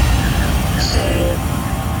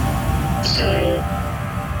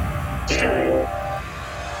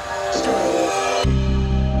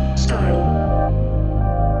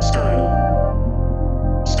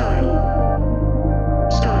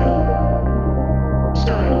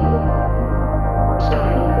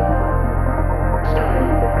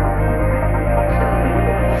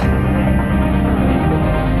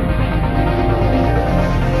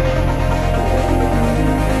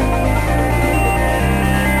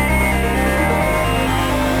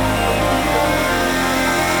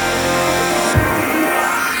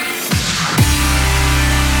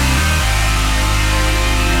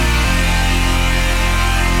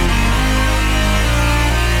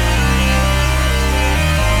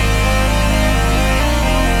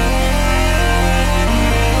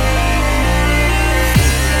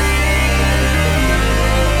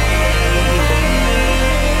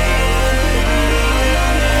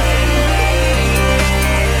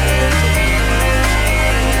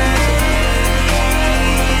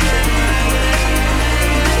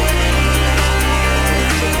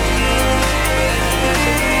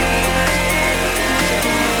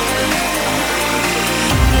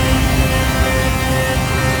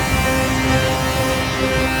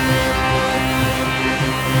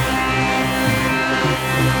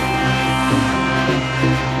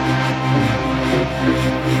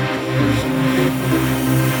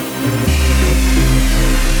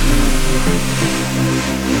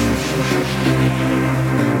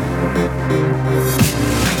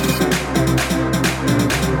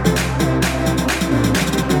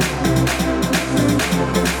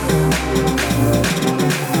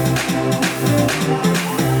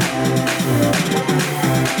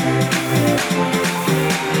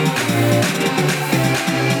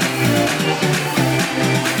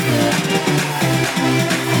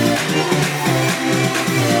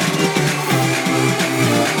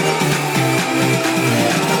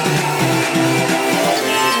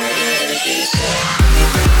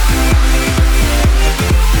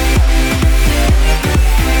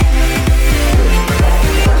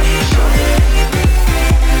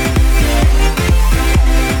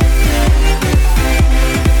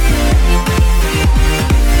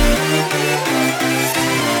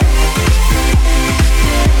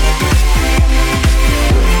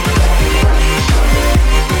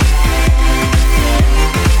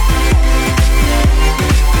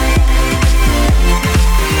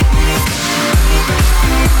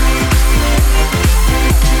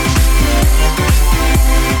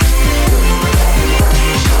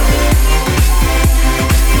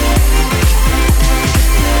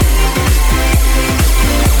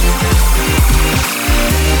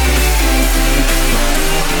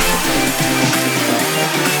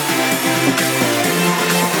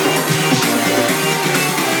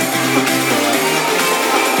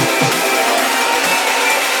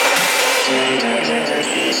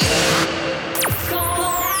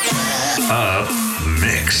 Up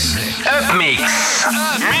Mix. Up Mix.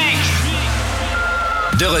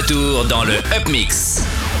 De retour dans le Up Mix.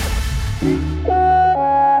 I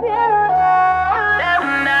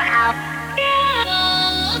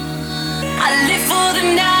live for the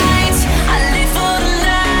night, I live for the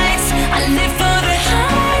lights, I live for the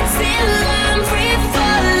heights till I'm free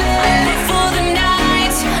falling. I live for the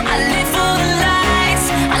night, I live for the lights,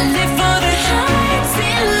 I live for the heights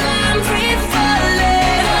till I'm free falling.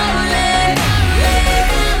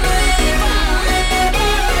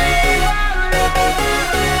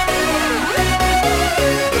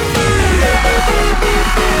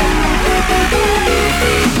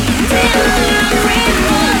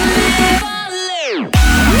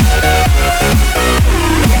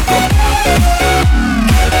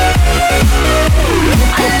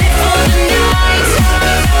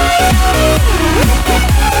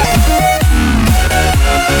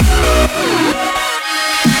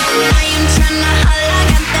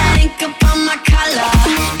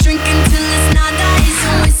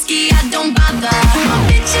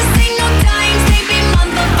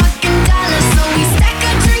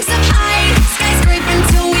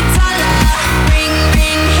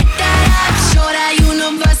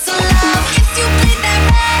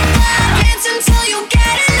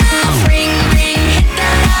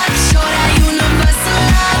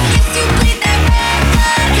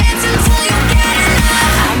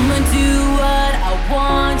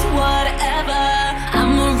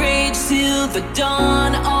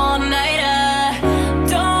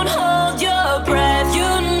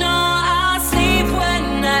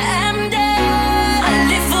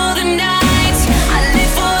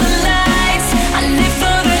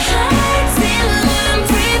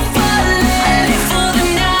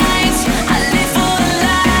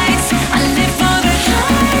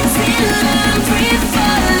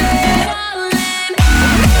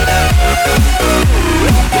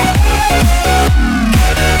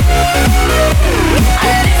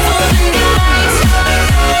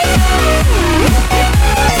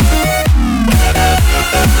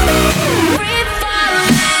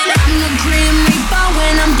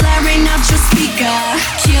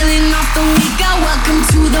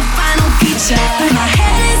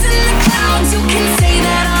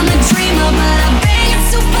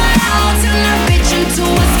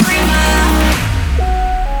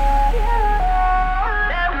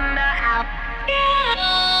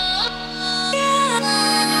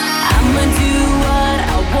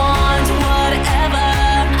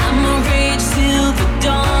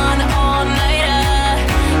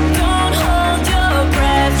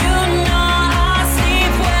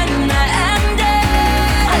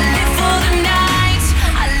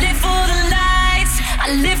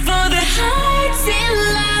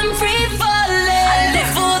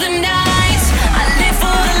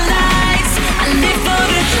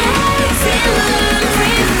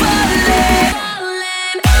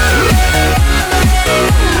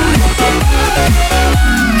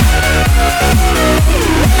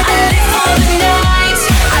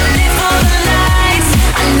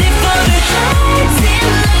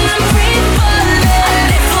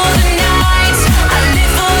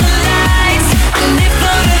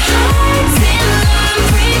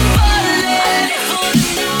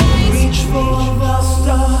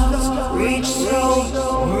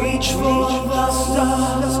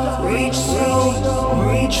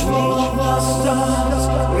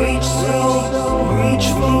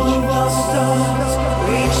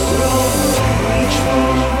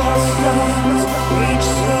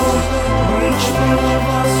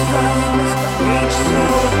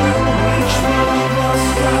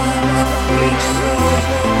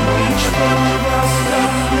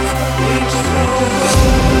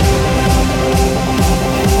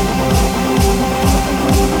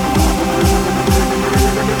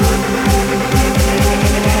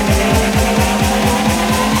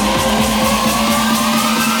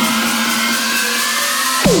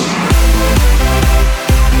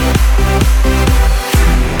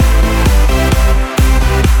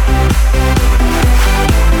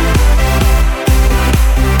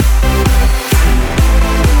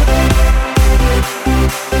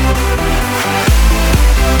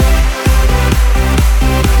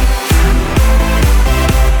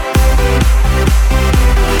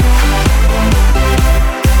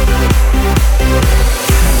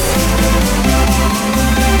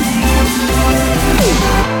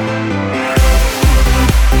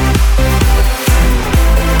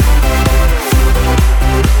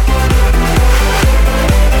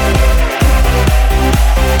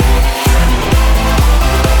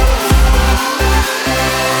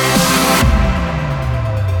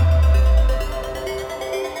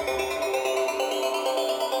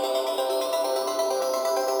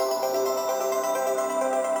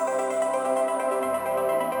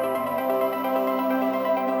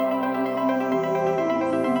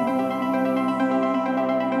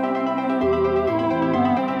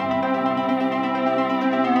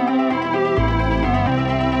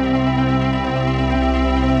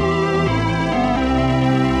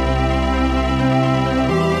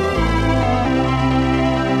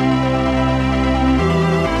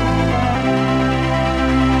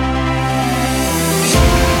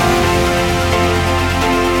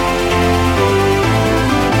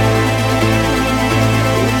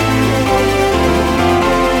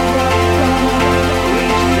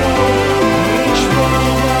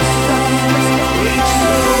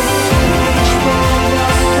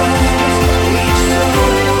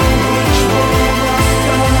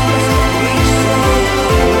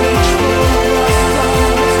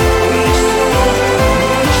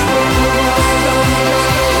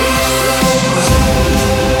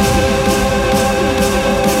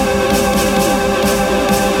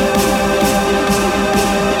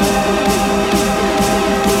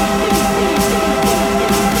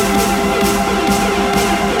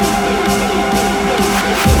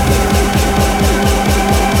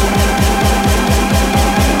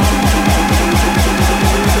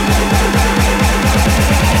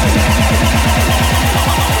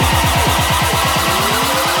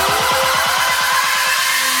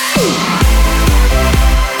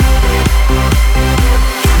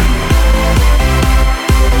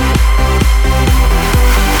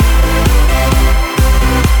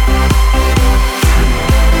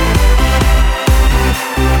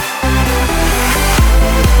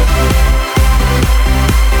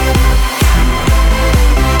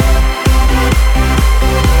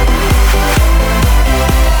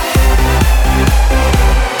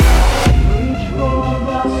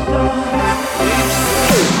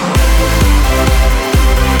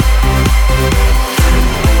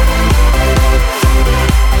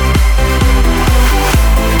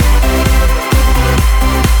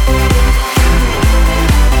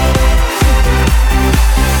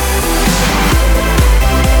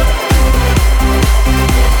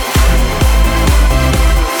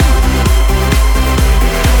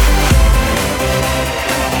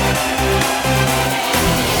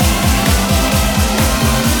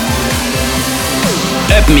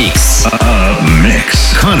 Up Mix. Up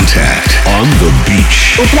Mix. Contact on the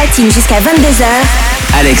beach. Au platine jusqu'à 22h.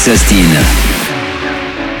 Alex Austin.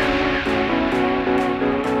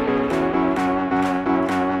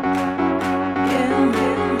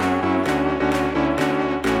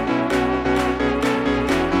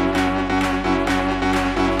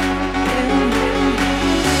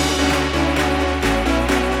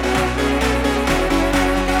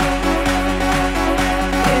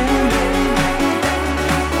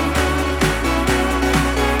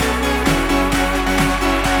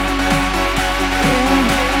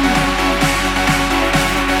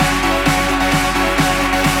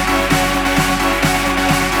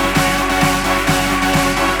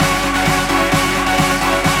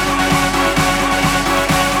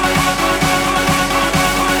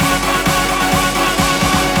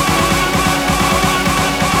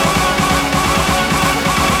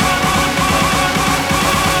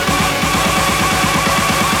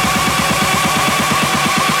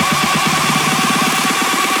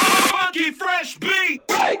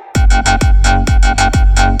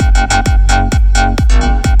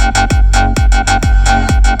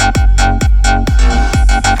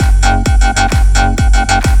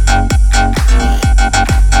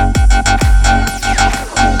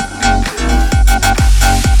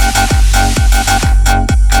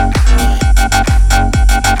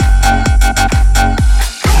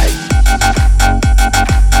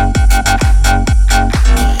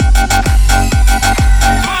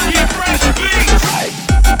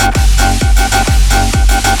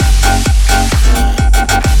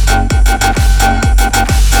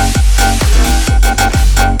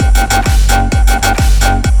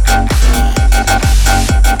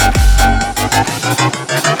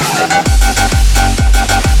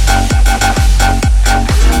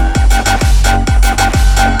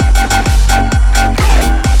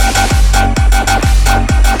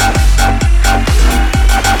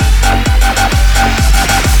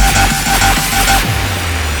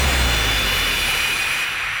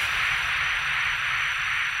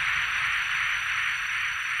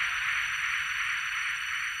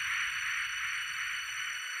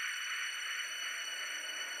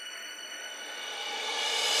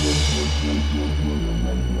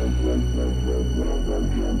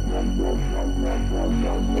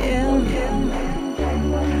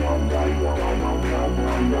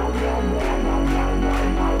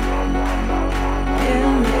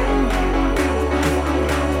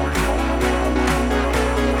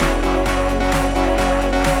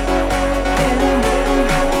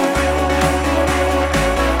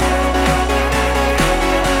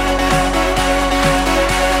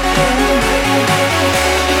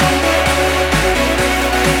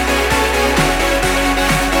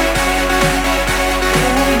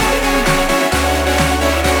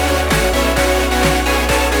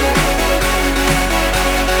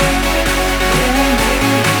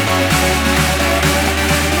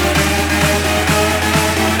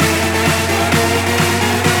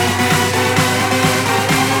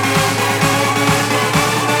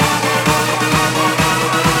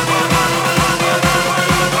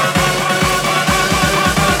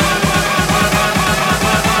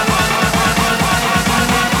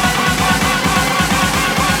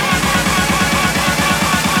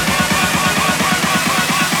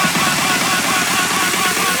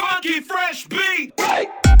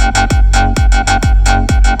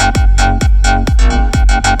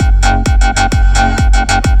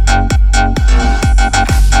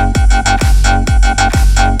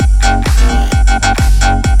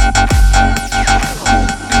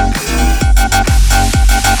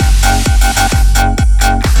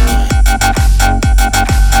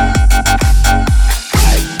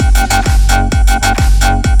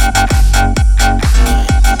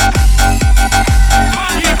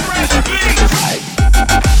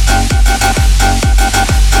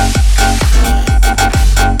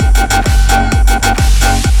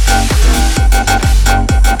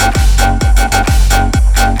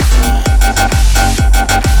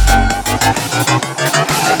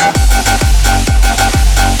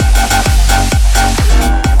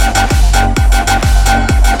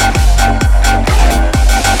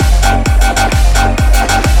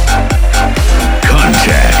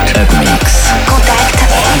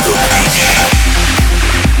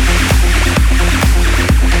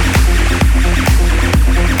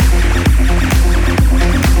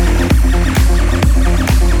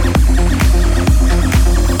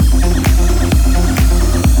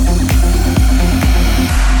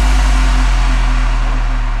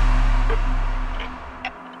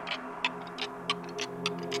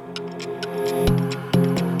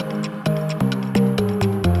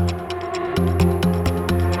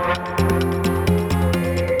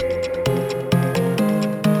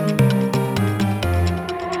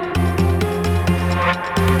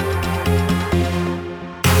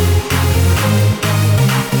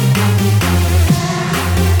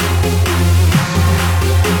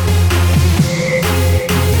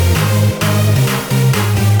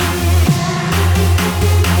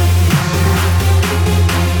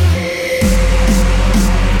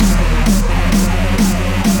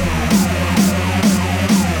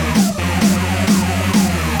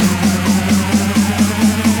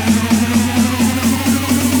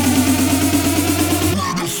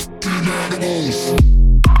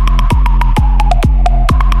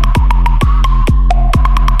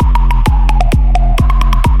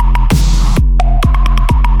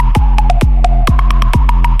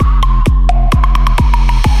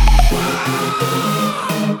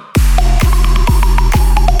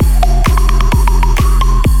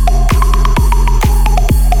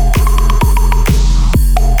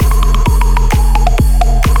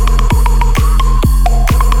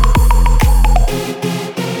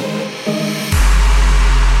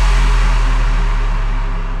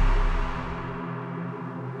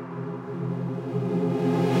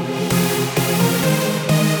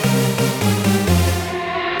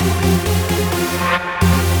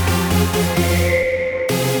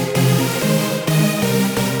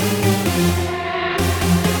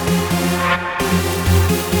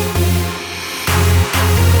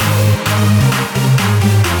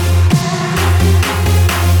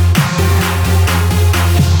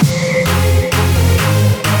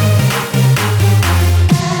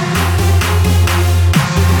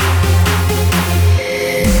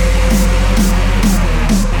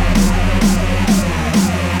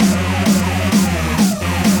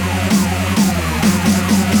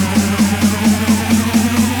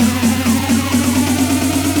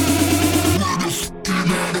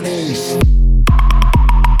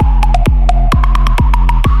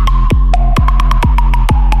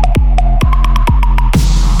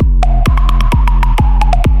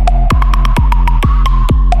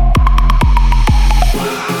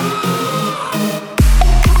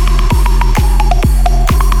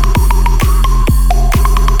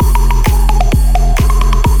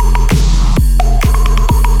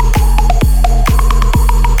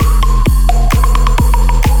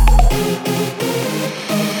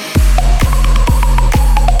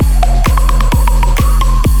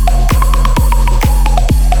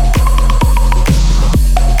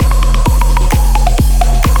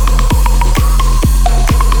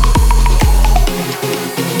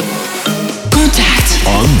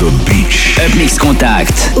 Upmix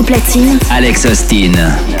Contact. Au platine, Alex Austin.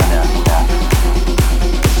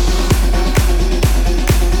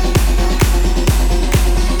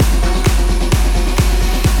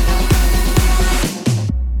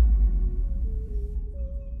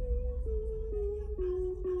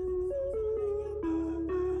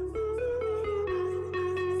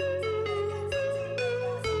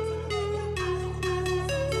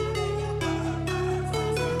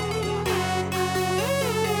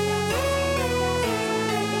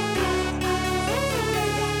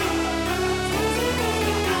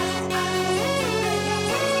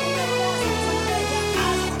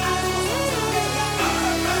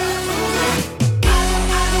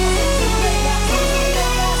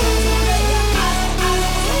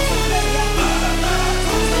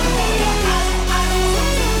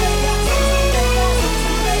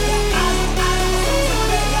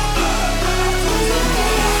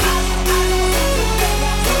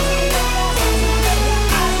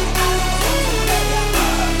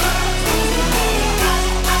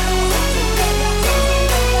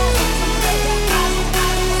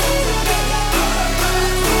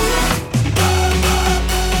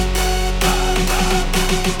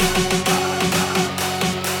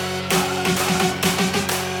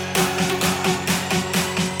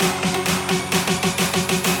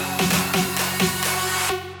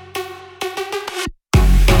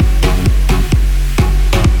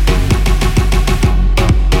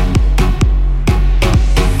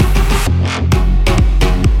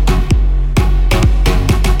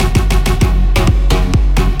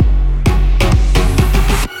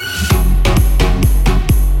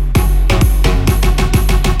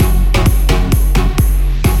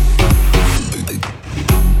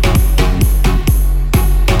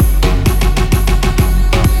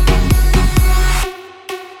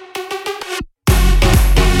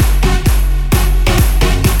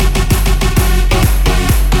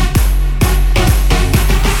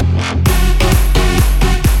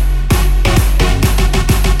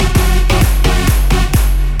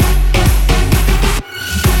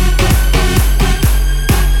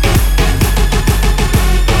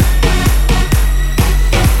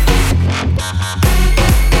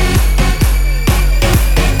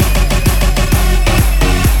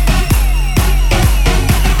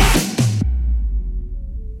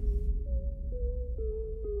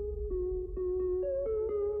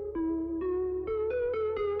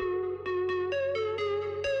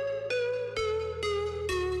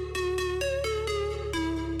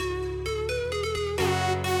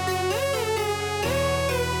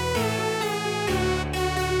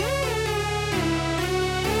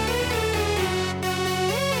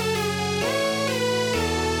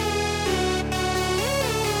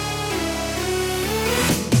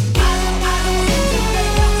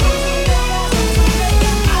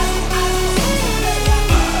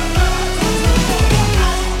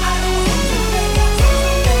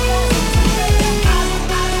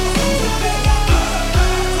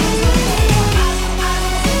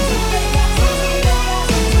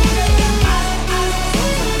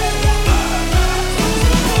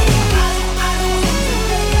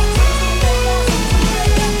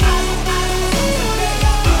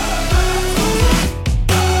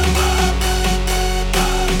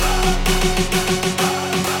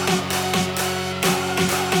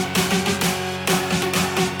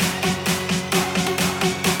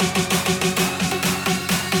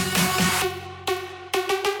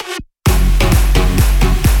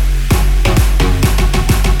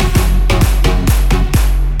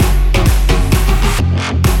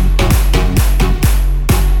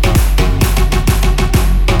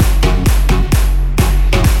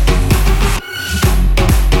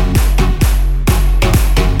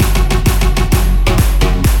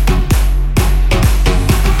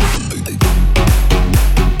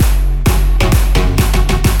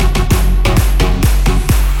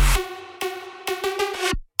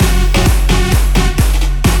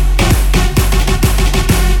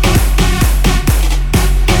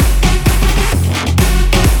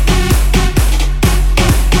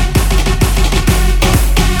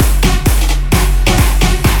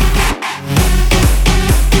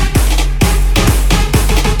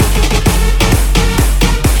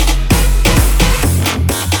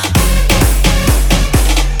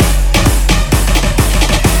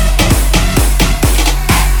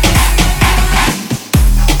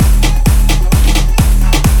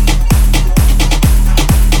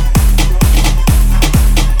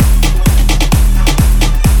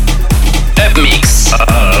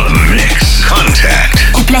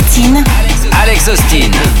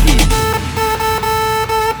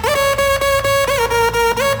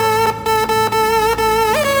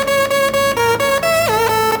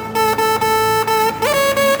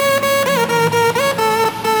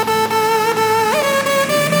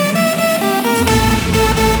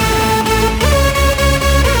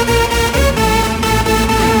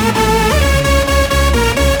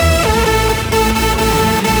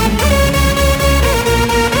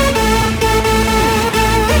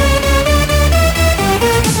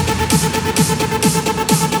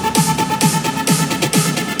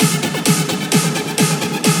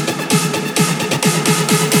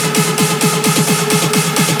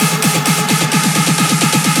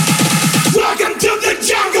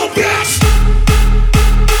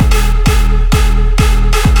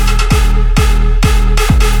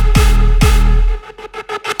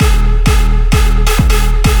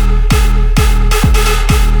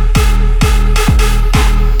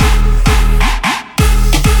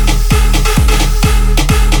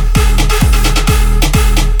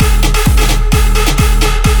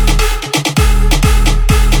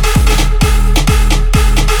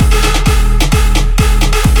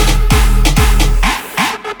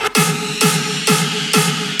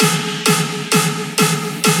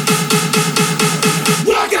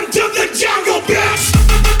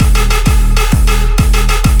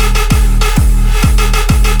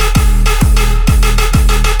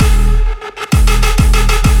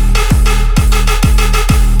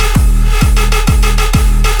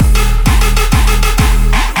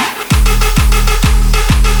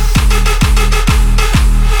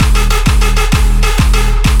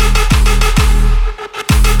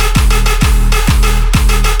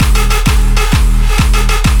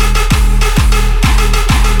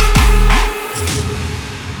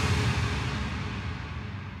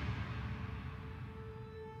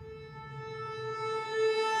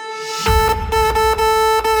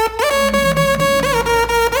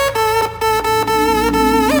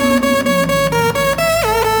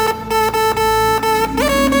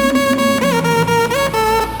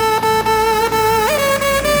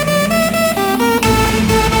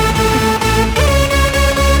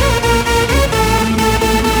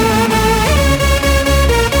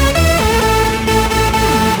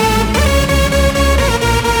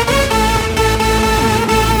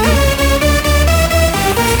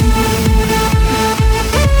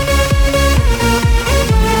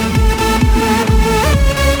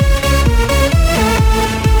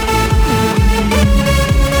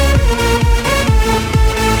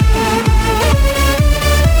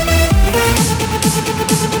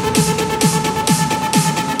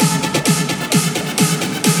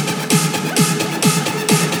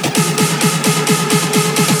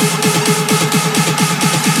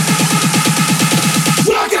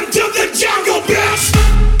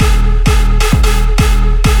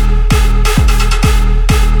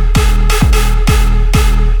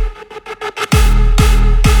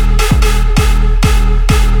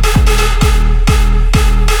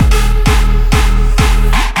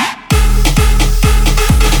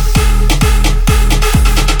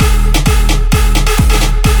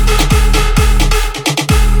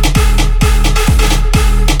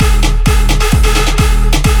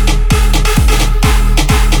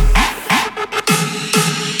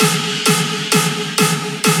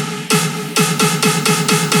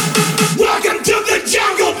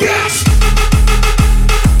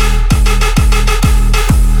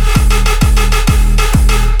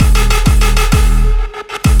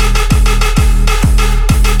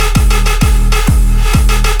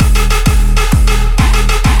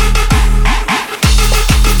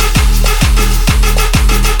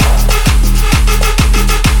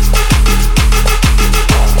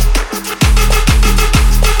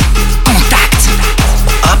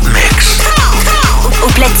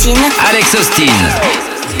 platine. Alex Austin.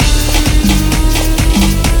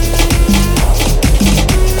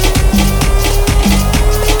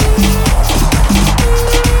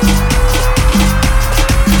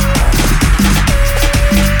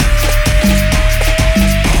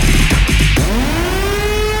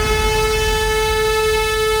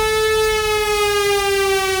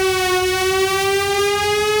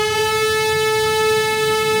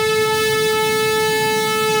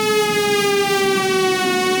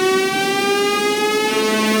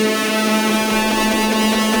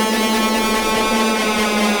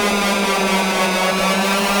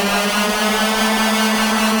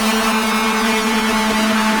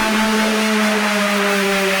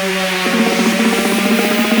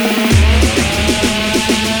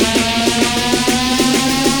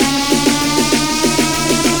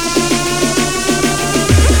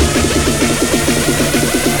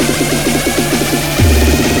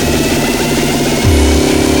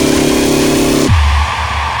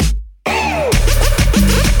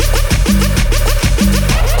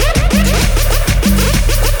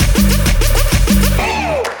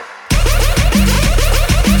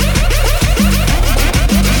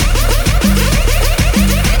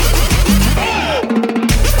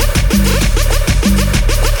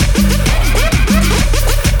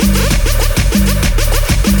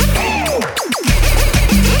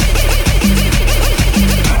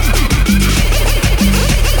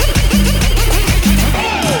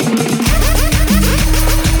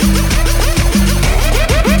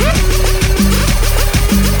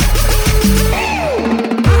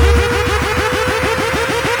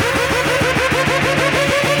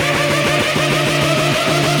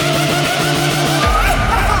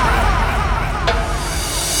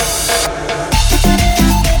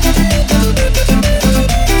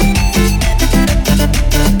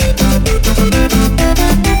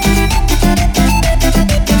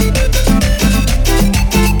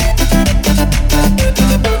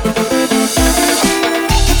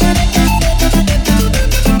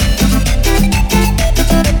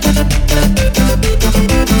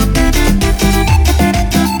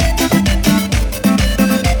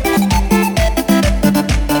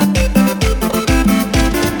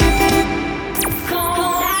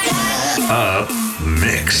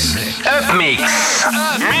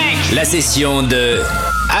 La session de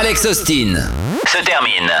Alex Austin se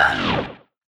termine.